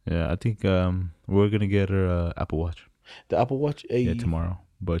 Yeah, I think we're gonna get her Apple Watch. The Apple Watch. Yeah, tomorrow.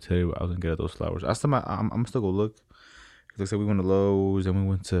 But today I was gonna get her those flowers. I'm still gonna look. Like I said, we went to Lowe's and we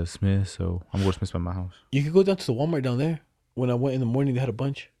went to Smith, so I'm going to Smith by my house. You could go down to the Walmart down there. When I went in the morning, they had a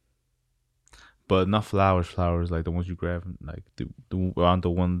bunch. But not flowers like the ones you grab, like the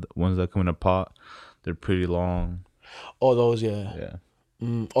ones that come in a pot. They're pretty long. Oh, those, yeah.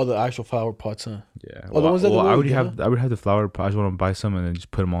 Yeah, Oh, the actual flower pots, huh? yeah. Oh, the ones that well, go I with already it, have the flower pot. I just want to buy some and then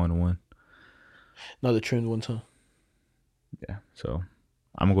just put them all in one. Not the trimmed ones, huh? Yeah, so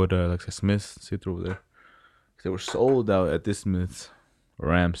I'm gonna go to like a Smith's, see through over there. They were sold out at this Smith's,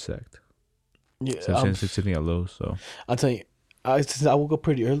 ransacked. Yeah, Since it's sitting at Lowe's, so I'll tell you, since I woke up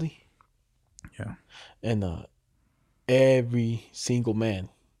pretty early. yeah. And every single man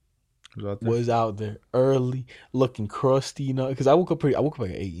was out there early, looking crusty, you know. Because I woke up like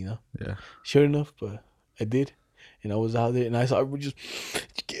at 8, you know. Yeah. Sure enough, but I did, and I was out there, and I saw everyone just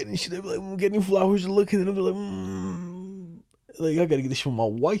getting shit. They be like, I'm getting flowers, looking, and I'm like, like I gotta get this from my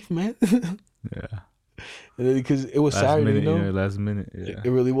wife, man. Yeah. Because it was Saturday, you know. Last minute, yeah. It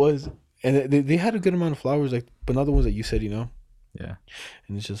really was, and they had a good amount of flowers, like, but not the ones that you said, you know. Yeah.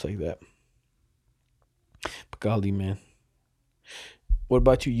 And it's just like that. But golly, man. What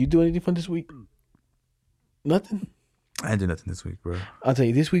about you? You do anything fun this week? Nothing. I didn't do nothing this week, bro. I'll tell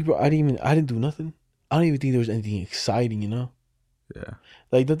you, this week, bro, I didn't do nothing. I don't even think there was anything exciting, you know. Yeah.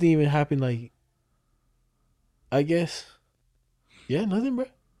 Like nothing even happened. Like, I guess, yeah, nothing, bro.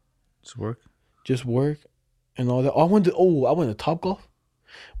 Just work. Just work and all that. I went to Topgolf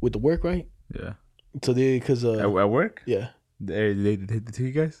with the work, right? Yeah. So because At work? yeah, They take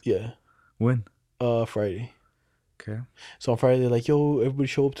you guys? yeah. When? Friday. Okay. So on Friday, they're like, yo, everybody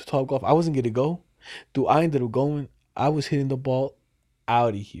show up to Top Golf. I wasn't gonna go. Dude, I ended up going. I was hitting the ball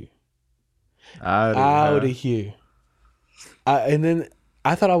out of here. Out of here. And then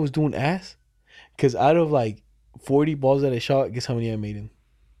I thought I was doing ass. Because out of like 40 balls that I shot, guess how many I made in?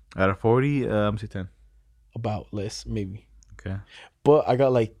 Out of 40, I'm say 10. About less, maybe. Okay. But I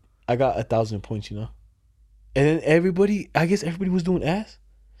got 1,000 points, you know? And then I guess everybody was doing ass.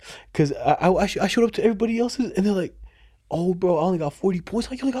 Because I showed up to everybody else's and they're like, oh, bro, I only got 40 points.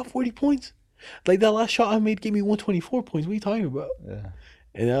 Like, you only got 40 points? Like, that last shot I made gave me 124 points. What are you talking about? Yeah.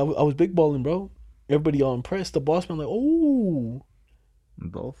 And I was big balling, bro. Everybody all impressed. The boss man like, oh,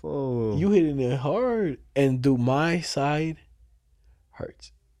 Dolfo. you hitting it hard. And dude, my side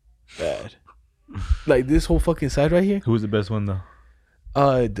hurts bad. Like, this whole fucking side right here. Who was the best one, though?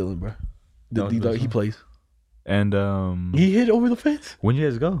 Dylan, bro. That was the best He one? plays. And He hit over the fence when you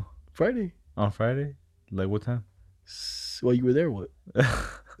guys go? Friday. On Friday? Like what time? Well, you were there. What?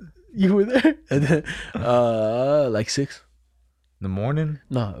 You were there, and then like 6. The morning?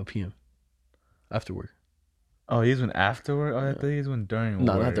 No, a PM. After work. Oh, he's one afterward? Oh, I thought he's one during work.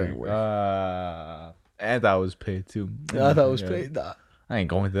 No, not during work. And I was paid too. I thought it was paid. Nah. I ain't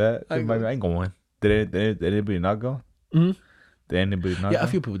going to that. I I ain't going. Did anybody not go? Mhm. Did anybody not Yeah, go? a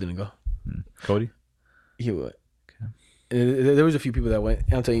few people didn't go. Cody? He went. Okay. There was a few people that went.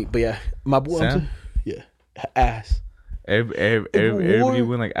 I'm telling you, but yeah, my boy. Sam? Yeah, ass. Everybody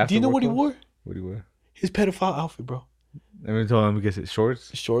went like after. Do you know what he workouts? wore? What do you wear? His pedophile outfit, bro. Let me tell him because it's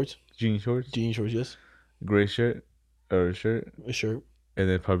shorts, Shorts, jean shorts, jean shorts, yes. gray shirt, or a shirt, A shirt. and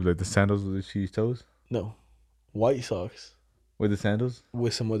then probably like the sandals with the cheese toes. No, white socks With the sandals?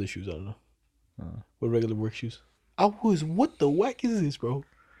 with some other shoes. I don't know. Oh. With regular work shoes. What the whack is this, bro?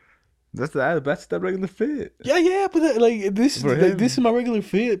 That's the regular fit. Yeah, but this For him. is my regular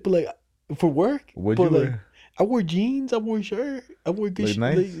fit, but like for work. What'd but you like, wear? I wore jeans. I wore shirt. I wore good Like shit.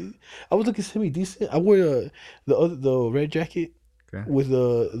 nice? I was looking semi decent. I wore the red jacket Okay. with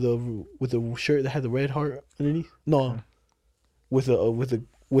the shirt that had the red heart underneath. No, with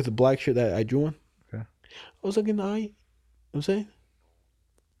the black shirt that I drew on. Okay. I was looking nice. You know what I'm saying.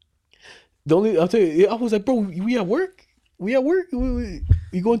 I'll tell you, I was like, bro, we at work. We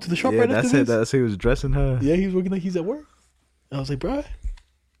going to the shop right after this? That's how he was dressing her. Yeah, he was working like he's at work. I was like, bro.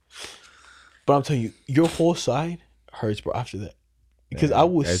 But I'm telling you, your whole side hurts, bro, after that. Because I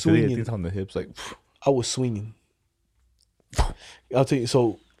was swinging. It's on the hips, like. I was swinging. I'll tell you,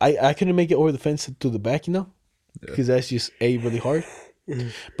 so I couldn't make it over the fence to the back, you know? Because that's just, really hard.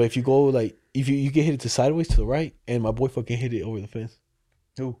 But if you go, like, if you can hit it to sideways to the right, and my boy fucking hit it over the fence.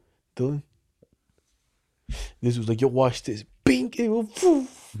 Who? Dylan. This was like, yo, watch this. Bink. It went,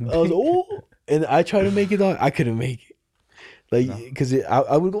 poof. I was like, oh. And I tried to make it on. I couldn't make it. Like, because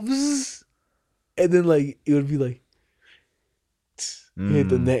I would go, bzzz, and then, like, it would be like, hit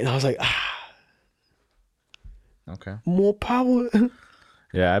the net. And I was like, Okay. more power.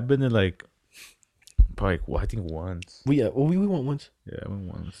 Yeah, I've been to like, probably, I think once. we went once. Yeah, I went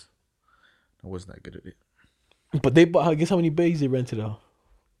once. I wasn't that good at it. But they bought, guess how many bays they rented out?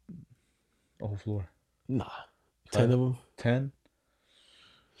 The whole floor. Nah. 10 of them. 10?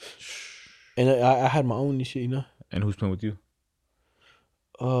 And I had my own and shit, you know? And who's playing with you?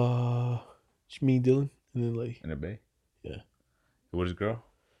 Just me and Dylan. And then, like, In a bay? Yeah. What is girl?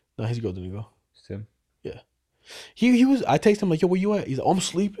 nah, his girl didn't go. Tim? He was, I texted him, like, yo, where you at? He's like, oh, I'm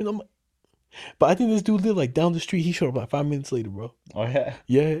sleeping. I'm like, but I think this dude lived, like, down the street. He showed up, like, 5 minutes later, bro. Oh, yeah.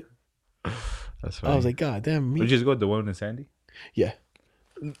 Yeah. That's funny. I was like, God damn, Did me. you just go to the one in Sandy? Yeah.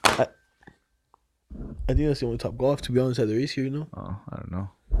 I think that's the only Top Golf, to be honest, that there is here, you know? Oh, I don't know.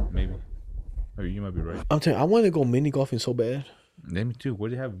 Maybe. Maybe you might be right. I'm telling you, I want to go mini golfing so bad. Yeah, me too.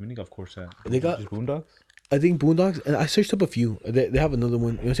 Where do they have a mini golf course at? They got- Just Boondocks? I think Boondocks, and I searched up a few. They have another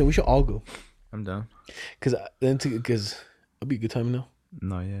one. You know what I'm saying? We should all go. I'm down. Because it'll be a good time, you know?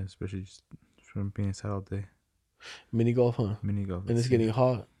 No, yeah, especially just from being inside all day. Mini golf, huh? Mini golf. And it's getting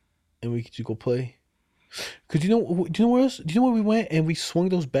hot, and we could just go play. Cause do you know where else? Do you know where we went and we swung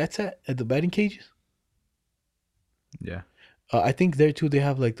those bats at the batting cages? Yeah. I think there too they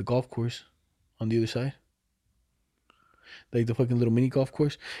have like the golf course on the other side, like the fucking little mini golf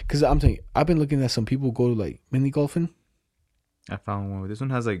course. Cause I'm telling you, I've been looking at some people go to like mini golfing. I found one. This one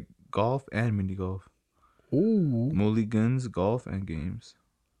has like golf and mini golf. Ooh, Mulligans, golf, and games.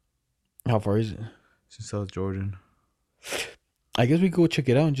 how far is it? It's in South Jordan. I guess we could go check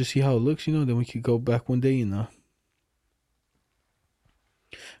it out and just see how it looks. You know, then we could go back one day and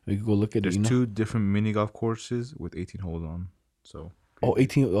we could go look at There's it. You know? 2 different mini golf courses with 18 holes on. So. Oh,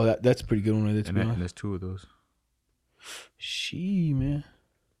 18. Oh, that's a pretty good one right there. To And be honest. there's 2 of those. She man.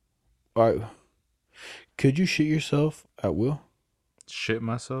 All right. Could you shit yourself at will? Shit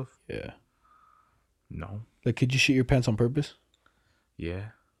myself? Yeah. No. Like, could you shit your pants on purpose? Yeah.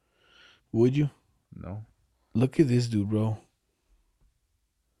 Would you? No. Look at this dude, bro.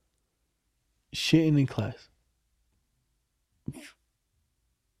 Shitting in class.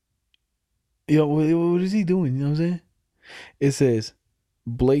 Yo, what is he doing? You know what I'm saying? It says,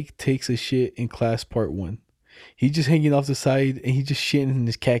 Blake takes a shit in class part 1. He's just hanging off the side and he just shitting in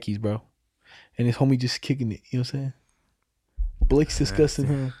his khakis, bro. And his homie just kicking it. You know what I'm saying? Blake's disgusting,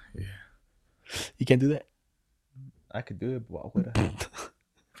 huh? Yeah. You can't do that? I could do it, but why would I?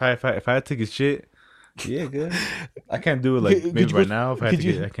 if I had to take a shit, yeah, good. I can't do it like Could maybe you right go- now. If I had to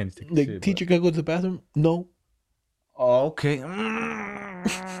get, I can't take a The shit. teacher can go to the bathroom? No. Oh, okay. I'm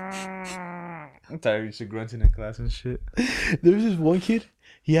tired of you shit grunting in class and shit. There was this one kid.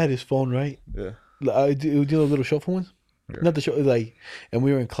 He had his phone, right? Yeah. Do the little shuffle ones? Yeah. Not the show, like, and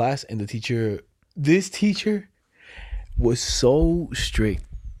we were in class, and this teacher was so strict.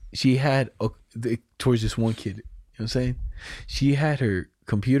 She had towards this one kid. You know what I'm saying? She had her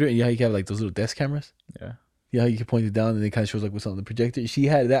computer, and you know how you have like those little desk cameras. Yeah. You know how you can point it down, and it kind of shows like what's on the projector. She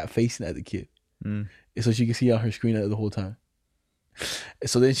had that facing at the kid, Mm. so she could see on her screen the whole time.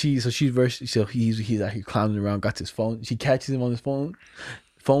 So then he's out here clowning around, got his phone. She catches him on his phone.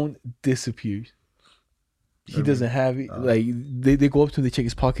 Phone disappears. He doesn't have it. Like they go up to him, they check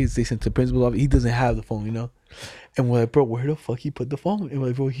his pockets, they send to the principal's office. He doesn't have the phone, you know. And we're like, bro, where the fuck he put the phone? And we're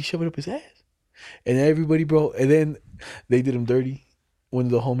like, bro, he shoved it up his ass. And everybody, bro, and then they did him dirty. One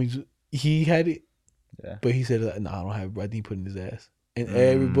of the homies, he had it, Yeah. but he said, "No, I don't have it, bro. I think he put it in his ass." And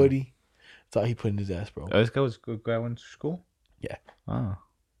everybody thought he put it in his ass, bro. Oh, this guy was a good guy. Went to school. Yeah. Oh.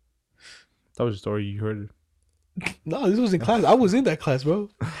 That was a story you heard. No, this was in class. I was in that class, bro.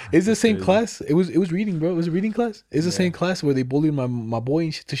 It's the same Crazy. class. It was reading, bro. It was a reading class. It's the same class where they bullied my boy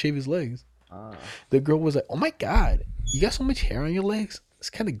and shit to shave his legs. The girl was like, "Oh my god, you got so much hair on your legs. It's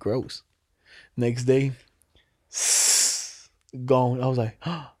kind of gross." Next day, gone. I was like,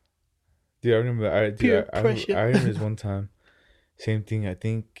 Dude, I remember. Peer pressure. I remember this one time. Same thing. I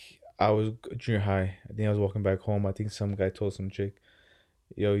think I was junior high. I think I was walking back home. I think some guy told some chick,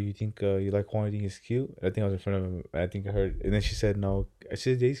 "Yo, you think you like Juan? You think he's cute?" I think I was in front of him. I think I heard, and then she said, "No." I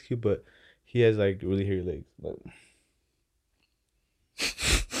said, "Yeah, he's cute, but he has like really hairy legs." Like,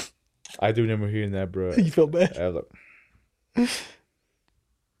 I do remember hearing that, bro. you felt bad. I was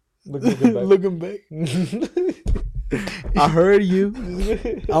like, looking back. Looking back. I heard you.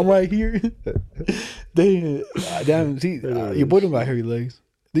 I'm right here. Damn. See, your boy don't got hairy legs.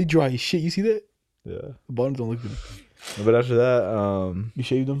 They dry as shit. You see that? Yeah. The bottoms don't look good. But after that, You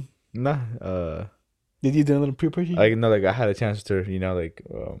shaved them? nah. Did you do a little peer pressure? I know, like I had a chance to, you know, like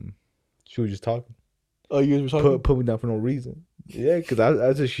she was just talking, Oh, you guys were talking? put me down for no reason. Yeah, because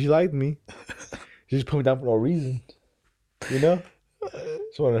I just she liked me. She just put me down for no reason. You know.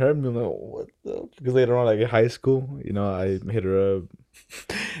 So when it hurt me, I'm like, what the? Because later on, like in high school, you know, I hit her up.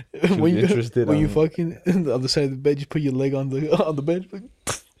 She was interested. When you fucking on the other side of the bed, you put your leg on the bed.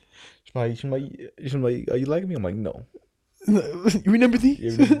 She's like, "Are you like me?" I'm like, "No." You remember these?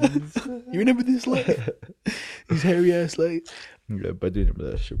 You remember these? You remember this leg? These hairy ass legs. Yeah, but I do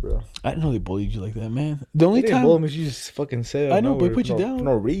remember that shit, bro. I didn't know they bullied you like that, man. The only They didn't time bully me. She just fucking said. I know, but nowhere, put you for down. for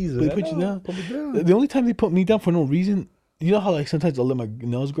no reason. They I put you know, down. Put me down. the only time they put me down for no reason, you know how like sometimes I'll let my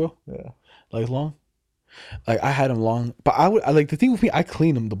nails grow Yeah. like long. Like I had them long, but I like the thing with me. I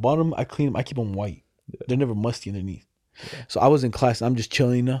clean them. The bottom, I clean them. I keep them white. They're never musty underneath. Yeah. So I was in class. I'm just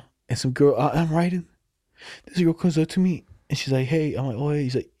chilling now, and some girl. I'm writing. This girl comes up to me and she's like, "Hey," I'm like, "Oh, hey."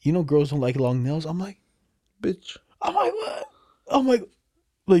 He's like, "You know, girls don't like long nails." I'm like, Bitch. I'm like, "What?" I'm like,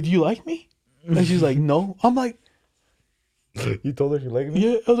 "Do you like me?" And she's like, "No." I'm like, You told her you like me?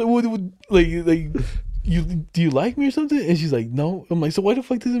 "Yeah." I was like, "What? Like, you do you like me or something?" And she's like, "No." I'm like, "So why the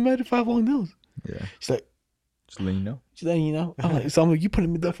fuck does it matter if I have long nails?" Yeah. She's like, Just letting you know. "She's like, you know." I'm like, "You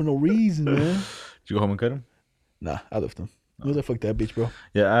putting me down for no reason, man." Did you go home and cut him? Nah, I left them. I was like, "Fuck that bitch, bro."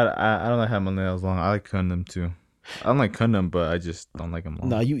 Yeah, I don't like having my nails long. I like cutting them too. I don't like cutting them, but I just don't like them long.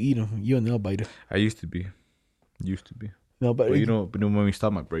 Nah, you eat them. You a nail biter. I used to be. Nail biter. But you know, but then when we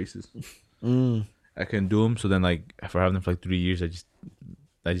stopped my braces, I couldn't do them. So then, like, after having them for like 3 years, I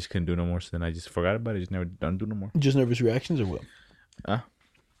just couldn't do no more. So then I just forgot about it. I just never done do no more. Just nervous reactions or what? Huh?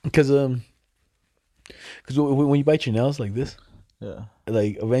 Because when you bite your nails like this, Yeah.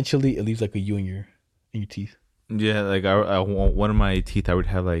 like eventually it leaves like a U in your teeth. Yeah, like I one of my teeth I would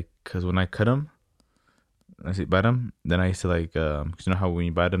have like, cause when I cut them, I see bite them. Then I used to like, cause you know how when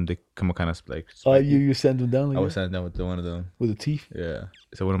you bite them they come out kind of like. Oh, spiky. you sand them down like I was that? sanding down with one of them. With the teeth. Yeah.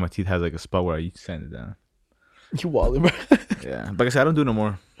 So one of my teeth has like a spot where I used to sand it down. You wildin', bro. Yeah, but like I said, I don't do no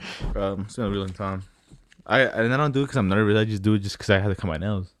more. It's been a really long time. I don't do it because I'm nervous. I just do it just because I have to cut my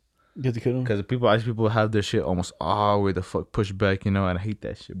nails. You have to cut them. Because I see people have their shit almost all the way the fuck pushed back, you know, and I hate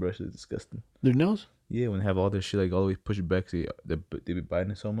that shit, bro. It's disgusting. Their nails Yeah, when they have all their shit like all the way pushed back, they be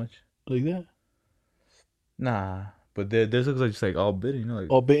biting it so much. like that. Nah, but theirs looks like just like all bitten, you know, like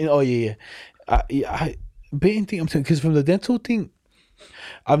Oh, bitten. Oh yeah, I bitten thing. I'm saying because from the dental thing,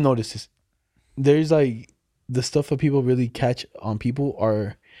 I've noticed this. There's like the stuff that people really catch on people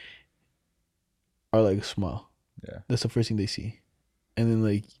are like a smile. yeah. That's the first thing they see, and then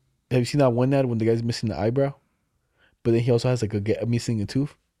like, have you seen that one ad when the guy's missing the eyebrow, but then he also has like missing a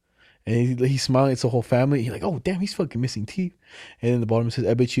tooth, and he's smiling. It's the whole family. He's like, oh damn, he's fucking missing teeth, and then the bottom says,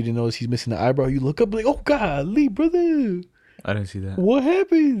 I bet you didn't notice he's missing the eyebrow. You look up like, oh golly, brother, I didn't see that. what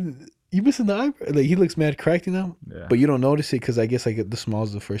happened? You missing the eyebrow? Like he looks mad cracked, you know, Yeah, but you don't notice it because I guess like the smile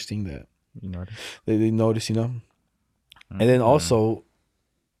is the first thing that you know. they notice, you know, and then also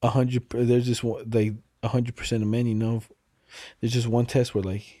 100. There's just one like 100% of men, you know. There's just one test where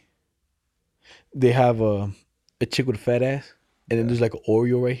like they have a chick with a fat ass, and then there's like an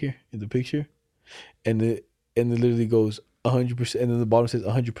Oreo right here in the picture, and it literally goes 100%, and then the bottom says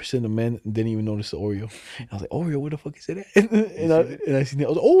 100% of men didn't even notice the Oreo. And I was like, Oreo, where the fuck is it at? and I seen it. I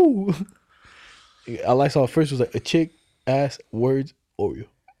was like, oh. All I saw first was like a chick ass words Oreo.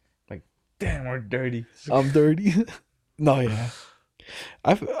 Damn, we're dirty. I'm dirty. No, yeah.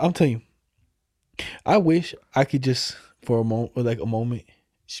 I'm telling you, I wish I could just for a moment, or like a moment,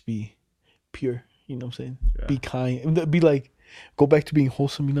 just be pure. You know what I'm saying? Yeah. Be kind. Be like, go back to being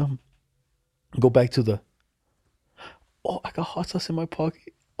wholesome. You know, go back to the. Oh, I got hot sauce in my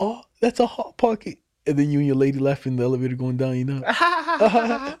pocket. Oh, that's a hot pocket. And then you and your lady laugh in the elevator going down. You know,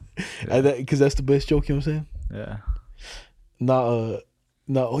 because that's the best joke. You know what I'm saying? Yeah. Not.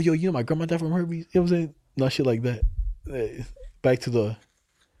 Oh, yo, you know my grandma died from herpes. You know what I'm saying? Not shit like that. Back to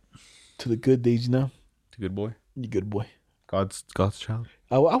the good days. You know, Good boy. you good boy. God's child.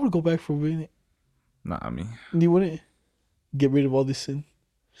 I would go back for a minute. Nah, I mean, You wouldn't get rid of all this sin.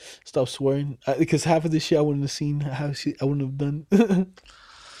 Stop swearing. Because half of this shit I wouldn't have seen. Half shit I wouldn't have done.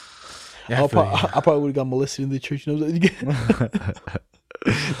 yeah, I probably would have got molested in the church. You know?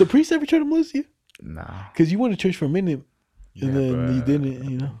 The priest ever tried to molest you? nah. Because you went to church for a minute and Yeah, then you but- didn't.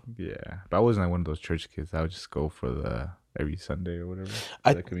 You know. Yeah, but I wasn't like one of those church kids. I would just go for the every Sunday or whatever.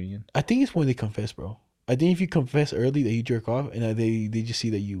 I- The communion. I think it's when they confess, bro. I think if you confess early that you jerk off, and they just see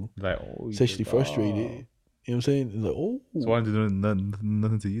that you Like, oh, you sexually jerk off. frustrated. You know what I'm saying? It's like, oh. So why did do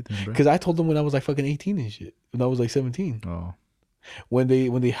nothing to you then, bro? Because I told them when I was like fucking 18 and shit. When I was like 17. Oh, When they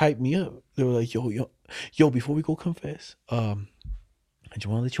hyped me up, they were like, yo, before we go confess, I just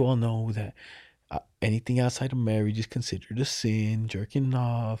want to let you all know that anything outside of marriage is considered a sin. Jerking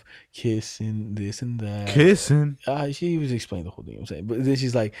off, kissing, this and that. kissing. She was explaining the whole thing. You know what I'm saying, but then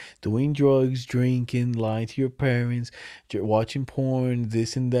she's like doing drugs, drinking, lying to your parents, watching porn,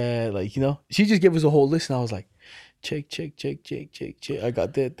 this and that. Like, you know, she just gave us a whole list, and I was like, check. I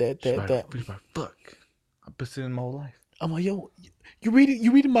got that. Fuck. I've been sinning my whole life. I'm like, yo, you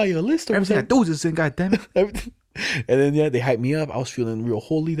reading my list? Or Everything I do is a sin, goddamn it. Everything. And then they hyped me up. I was feeling real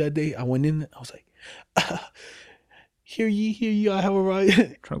holy that day. I went in. I was like, hear ye, I have a right.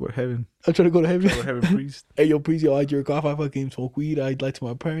 Trying to go to heaven. I'm trying to go to heaven. Trying to go to heaven, priest. Hey, yo, priest, yo, I jerk off. I fucking smoke weed. I lie to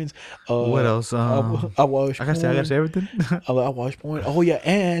my parents. What else? I watch I porn. gotta say everything. I watch porn. Oh yeah,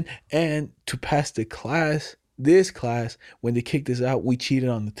 and to pass this class, when they kicked us out, we cheated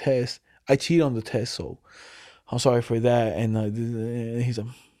on the test. I cheated on the test, so I'm sorry for that. And he's like,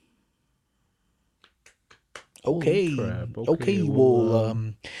 okay, crap. okay, Okay,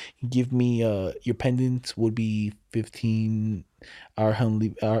 well, give me your pendants would be 15 our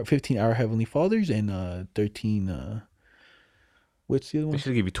heavenly fathers and 13 what's the other They one?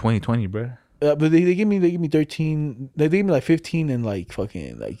 should give you 20, bro. But they give me 13. They gave me like 15 and like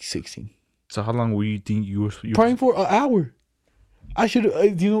fucking like 16. So how long were you think you were Praying for an hour. I should.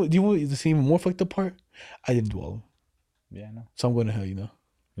 Do you know the even more fucked up part? I didn't do all of them, Yeah, I know. so I'm going to hell. You know.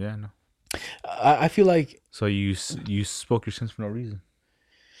 Yeah, I know. I feel like So you spoke your sins for no reason.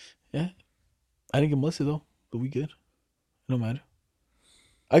 I didn't get molested though, but we good. It don't matter.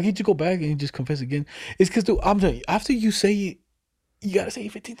 I get to go back and just confess again. It's because I'm telling you, after you say it, you gotta say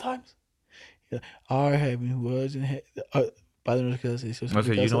it 15 times. Yeah. Our heaven who was in heaven. By the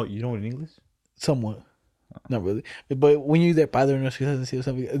Okay, you know it in English? somewhat. Not really. But when you're there, Padre nuestro que estás en el cielo,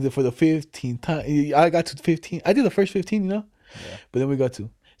 something for the 15th time, I got to 15. I did the first 15, you know? Yeah. But then we got to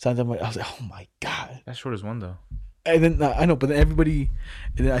Santa Maria. I was like, oh my God. That's short as one though. And then, I know, but then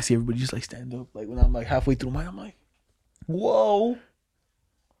I see everybody just like stand up. Like when I'm like halfway through mine, I'm like, whoa.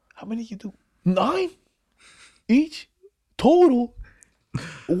 How many you do? 9? Each? Total?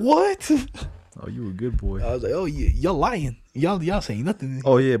 What? Oh, you a good boy. I was like, oh, y'all lying. Y'all saying nothing.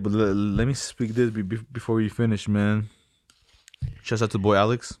 Oh yeah, but let me speak this before you finish, man. Shouts out to boy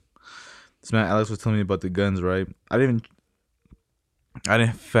Alex. This man Alex was telling me about the guns, right? I didn't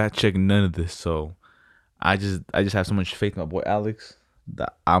fact check none of this, so I just have so much faith in my boy Alex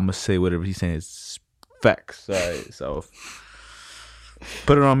that I'ma say whatever he's saying is facts. All right, so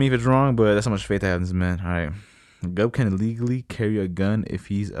put it on me if it's wrong, but that's how much faith I have in this man. All right. Gub can legally carry a gun if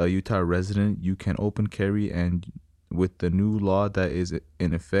he's a Utah resident. You can open carry, and with the new law that is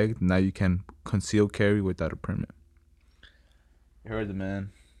in effect, now you can conceal carry without a permit. You heard the man.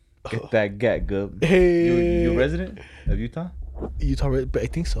 Get that gat, Gub. Hey, you a resident of Utah? Utah, but I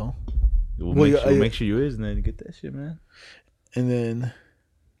think so. We'll make sure you is, and then get that shit, man. And then,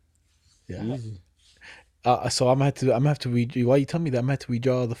 yeah. Easy. So I'm gonna have to read. Why you tell me that? I'm gonna have to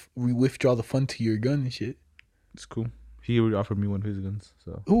withdraw the fund to your gun and shit. It's cool. He already offered me one of his guns.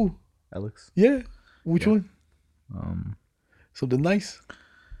 So who? Alex. Yeah. Which one? Something nice.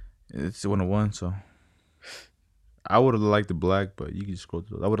 It's 101. So I would have liked the black, but you can just scroll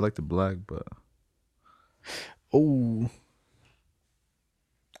through. I would have liked the black, but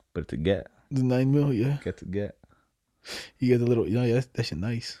it's a get. The 9mm, yeah. Get to get. You got the little, yeah, that shit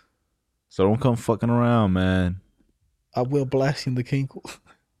nice. So don't come fucking around, man. I will blast you in the kinkle.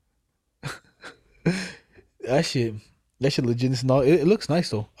 That shit legit. It looks nice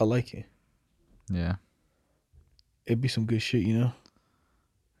though. I like it. Yeah. It'd be some good shit, you know.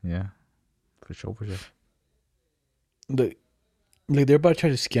 Yeah. For sure. Like they're about to try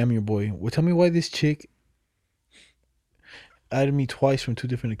to scam your boy. Well, tell me why this chick added me twice from 2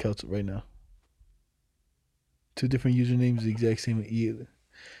 different accounts right now. 2 different usernames, the exact same.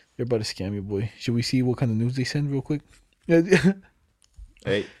 They're about to scam your boy. Should we see what kind of news they send real quick?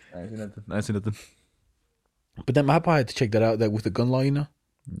 Hey, I see nothing. But then I probably had to check that out, that with the gun law, you know?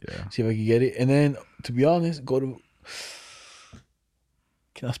 Yeah. See if I can get it. And then, to be honest, can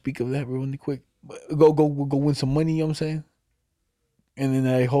I speak of that really quick? Go win some money, you know what I'm saying? And then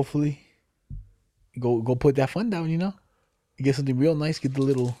I hopefully go put that fund down, you know? Get something real nice, get the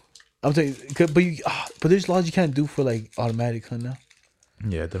little... I'm saying, but there's laws you can't do for like automatic, huh, now?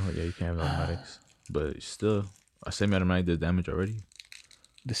 Yeah, definitely. Yeah, you can't have automatics. But still, a semi-automatic does damage already.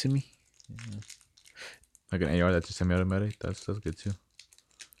 The semi? Yeah. Like an AR that's a semi-automatic, that's good too.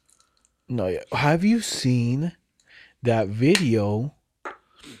 No, yeah. Have you seen that video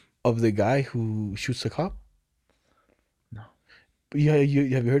of the guy who shoots the cop? No. Yeah, have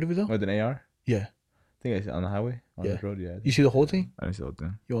you heard of it though? With an AR? Yeah. I think it's on the highway, on the road. Yeah. You see the whole thing? I didn't see the whole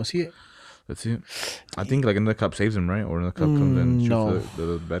thing. You want to see it? Let's see it. I think like another cop saves him, right? Or another cop comes in and shoots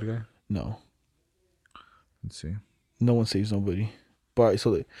the bad guy. No. Let's see. No one saves nobody. But all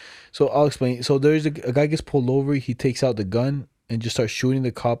right, so I'll explain. So there's a guy gets pulled over. He takes out the gun and just starts shooting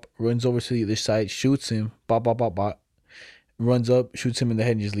the cop. Runs over to the other side, shoots him. Bop bop bop bop. Runs up, shoots him in the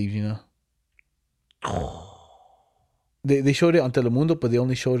head, and just leaves. You know. They showed it on Telemundo, but they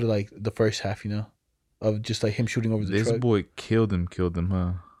only showed it like the first half. You know, of just like him shooting over the truck. This boy killed him,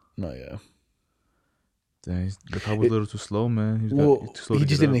 huh? No, yeah. Dang, the cop was a little too slow, man. He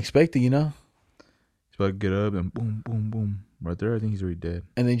just didn't expect it, you know. He's about to get up and boom, boom, boom. Right there, I think he's already dead.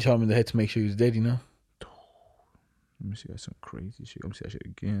 And then you shot him in the head to make sure he was dead, you know. Let me see, that's some crazy shit. Let me see that shit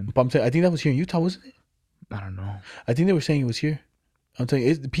again. But I'm saying, I think that was here in Utah, wasn't it? I don't know. I think they were saying it was here. I'm telling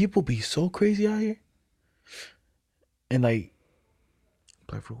you, people be so crazy out here. And like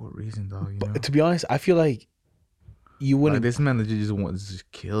for what reason, dog? You know? To be honest, I feel like you wouldn't. Like this man legit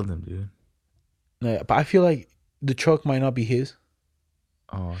just killed him, dude. Yeah, but I feel like the truck might not be his.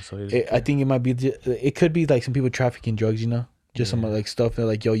 Oh, so I think it might be. It could be like some people trafficking drugs, you know, just some like stuff. They're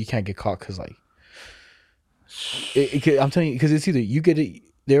like, yo, you can't get caught because like, I'm telling you, because it's either you get it,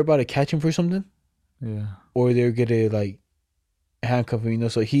 they're about to catch him for something, yeah, or they're gonna like handcuff him, you know.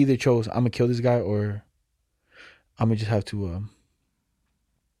 So he either chose, I'm gonna kill this guy, or I'm gonna just have to, you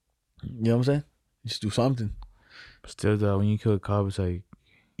know what I'm saying, just do something. But still, though, when you kill a cop, it's like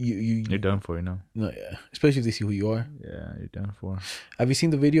you're done for, you know. No, yeah, especially if they see who you are. Yeah, you're done for. Have you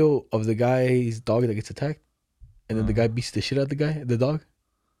seen the video of the guy's dog that gets attacked, and then the guy beats the shit out of the dog?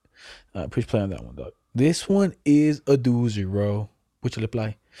 Please play on that one, dog. This one is a doozy, bro. Which will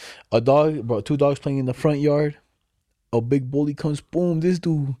apply? A dog, bro. 2 dogs playing in the front yard. A big bully comes, boom. This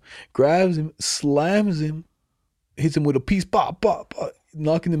dude grabs him, slams him, hits him with a piece, pop, pop, pop,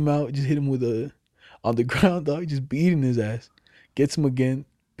 knocking him out. Just hit him with on the ground, dog. Just beating his ass. Gets him again.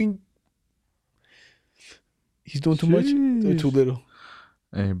 Bing. He's doing too much or too little.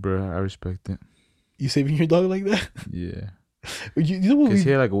 Hey, bro, I respect it. You saving your dog like that? Yeah. You know what Cause we? he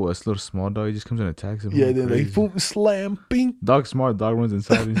had like a little small dog. He just comes and attacks him. Yeah, then like Crazy. boom, slam, bing. Dog smart. Dog runs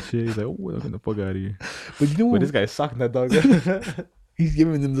inside and shit. He's like, oh, I'm getting the fuck out of here. But you know But what? this guy's sucking that dog. He's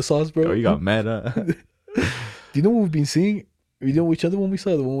giving them the sauce, bro. Oh, he got mad. Do you know what we've been seeing? You know which other one we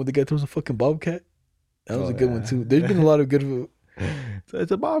saw? The one with the guy throws a fucking bobcat. That was Oh, a good yeah. one too. There's been a lot of good.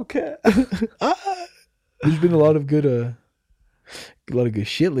 It's a bobcat. There's been a lot of good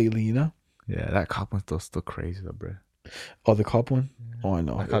shit lately. You know? Yeah, that cop one's still crazy though, bro. Oh, the cop one. Oh, I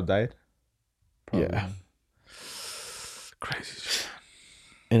know. That cop died. Yeah. Crazy shit.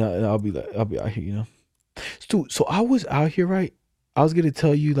 And I'll be out here, you know. Dude, so I was out here, right? I was gonna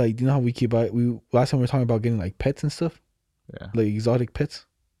tell you, like, you know how we last time we were talking about getting like pets and stuff, Yeah. like exotic pets.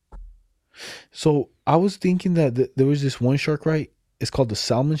 So I was thinking that there was this one shark, right? It's called the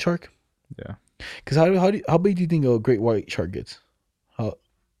salmon shark. Yeah. Cause how big do you think a great white shark gets? I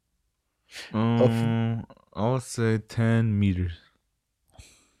would say 10 meters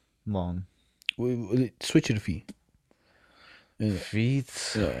long. Switch it to feet. Yeah,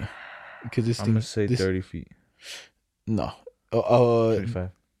 Feet. yeah. Because this I'm thing, gonna say 30 feet. no, 35.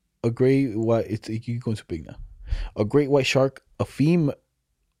 a great white. You're going too big now. A great white shark,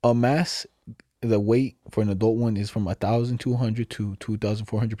 a mass, the weight for an adult one is from 1,200 to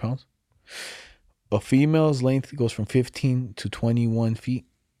 2,400 pounds. A female's length goes from 15 to 21 feet,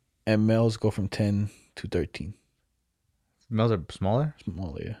 and males go from 10 to 13. Males are smaller.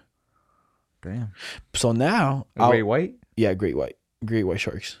 Smaller, yeah. Damn. So now, Great white. yeah, great white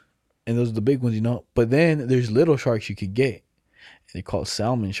sharks, and those are the big ones, you know. But then there's little sharks you could get. They call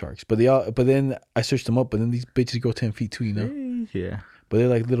salmon sharks, but then I searched them up, but then these bitches go 10 feet too, you know. Yeah. But they're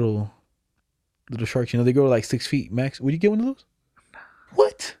like little sharks, you know. They go like 6 feet max. Would you get one of those?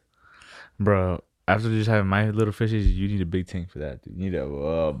 What? Bro, after just having my little fishes, you need a big tank for that, dude. You need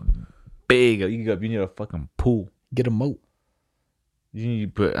a big. You need a fucking pool. Get a moat. You need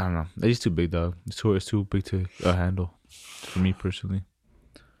to put. I don't know. They're just too big, dog. It's too big to handle. For me personally,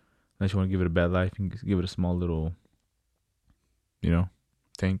 unless you want to give it a bad life, you can give it a small little,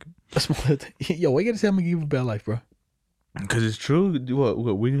 tank. A small. Yo, why you gotta say I'm gonna give you a bad life, bro? Because it's true. What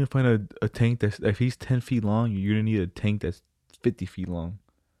we're gonna find a tank that's, if he's 10 feet long, you're gonna need a tank that's 50 feet long.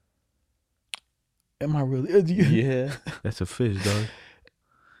 Am I really? Yeah, that's a fish, dog.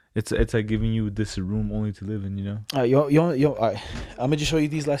 It's like giving you this room only to live in, you know. All right, yo. All right, I'm gonna just show you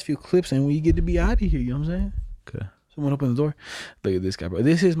these last few clips, and we get to be out of here. You know what I'm saying? Okay. Someone open the door. Look at this guy, bro.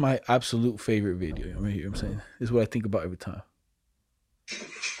 This is my absolute favorite video right here. I'm saying this is what I think about every time.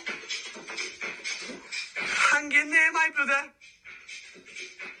 Hang in there, my brother.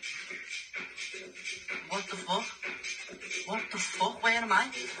 What the fuck? What the fuck? Where am I?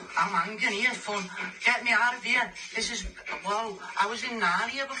 I'm hanging here, fun. Get me out of here. This is... Whoa, I was in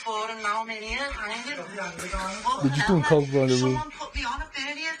Narnia before and now I'm in here hanging. They're just doing coke, bro, in the room. Someone put me on a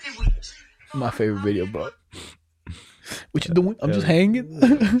bed here for weeks. My favorite video, bro. What you doing? I'm just hanging.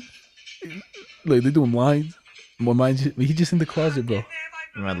 Look, they're doing lines. More lines. He just in the closet, bro.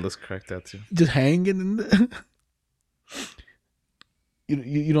 My list cracked out too. Just hanging.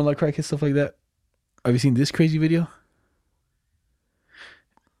 You don't like crackhead stuff like that? Have you seen this crazy video?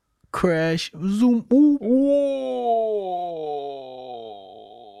 Crash, zoom, ooh.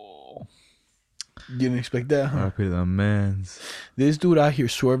 Whoa! You didn't expect that, huh? RP the mans. This dude out here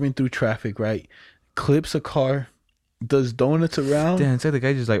swerving through traffic, right? Clips a car, does donuts around. Damn, it's like the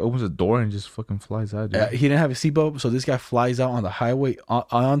guy just like opens the door and just fucking flies out, dude. He didn't have a seatbelt, so this guy flies out on the highway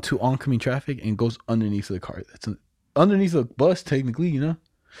onto oncoming traffic and goes underneath the car. Underneath the bus, technically, you know.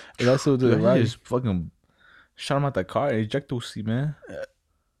 And that's what the Dude, he right. just fucking shot him out the car. Ejecto seat, man.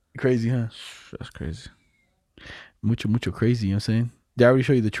 Crazy, huh? That's crazy. Mucho crazy. You know what I'm saying? Did I already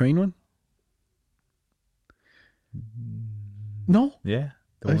show you the train one? No. Yeah,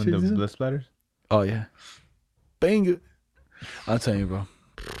 the I one see with this the one. blood splatters. Oh yeah. Bang. I'll tell you, bro.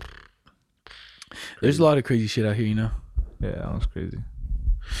 There's a lot of crazy shit out here, you know. Yeah, that was crazy.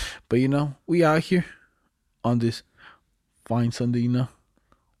 But you know, we out here on this fine Sunday, you know.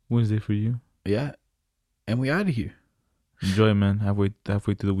 Wednesday for you. Yeah. And we out of here. Enjoy, man. Halfway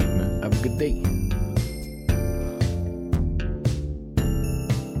through the week, man. Have a good day.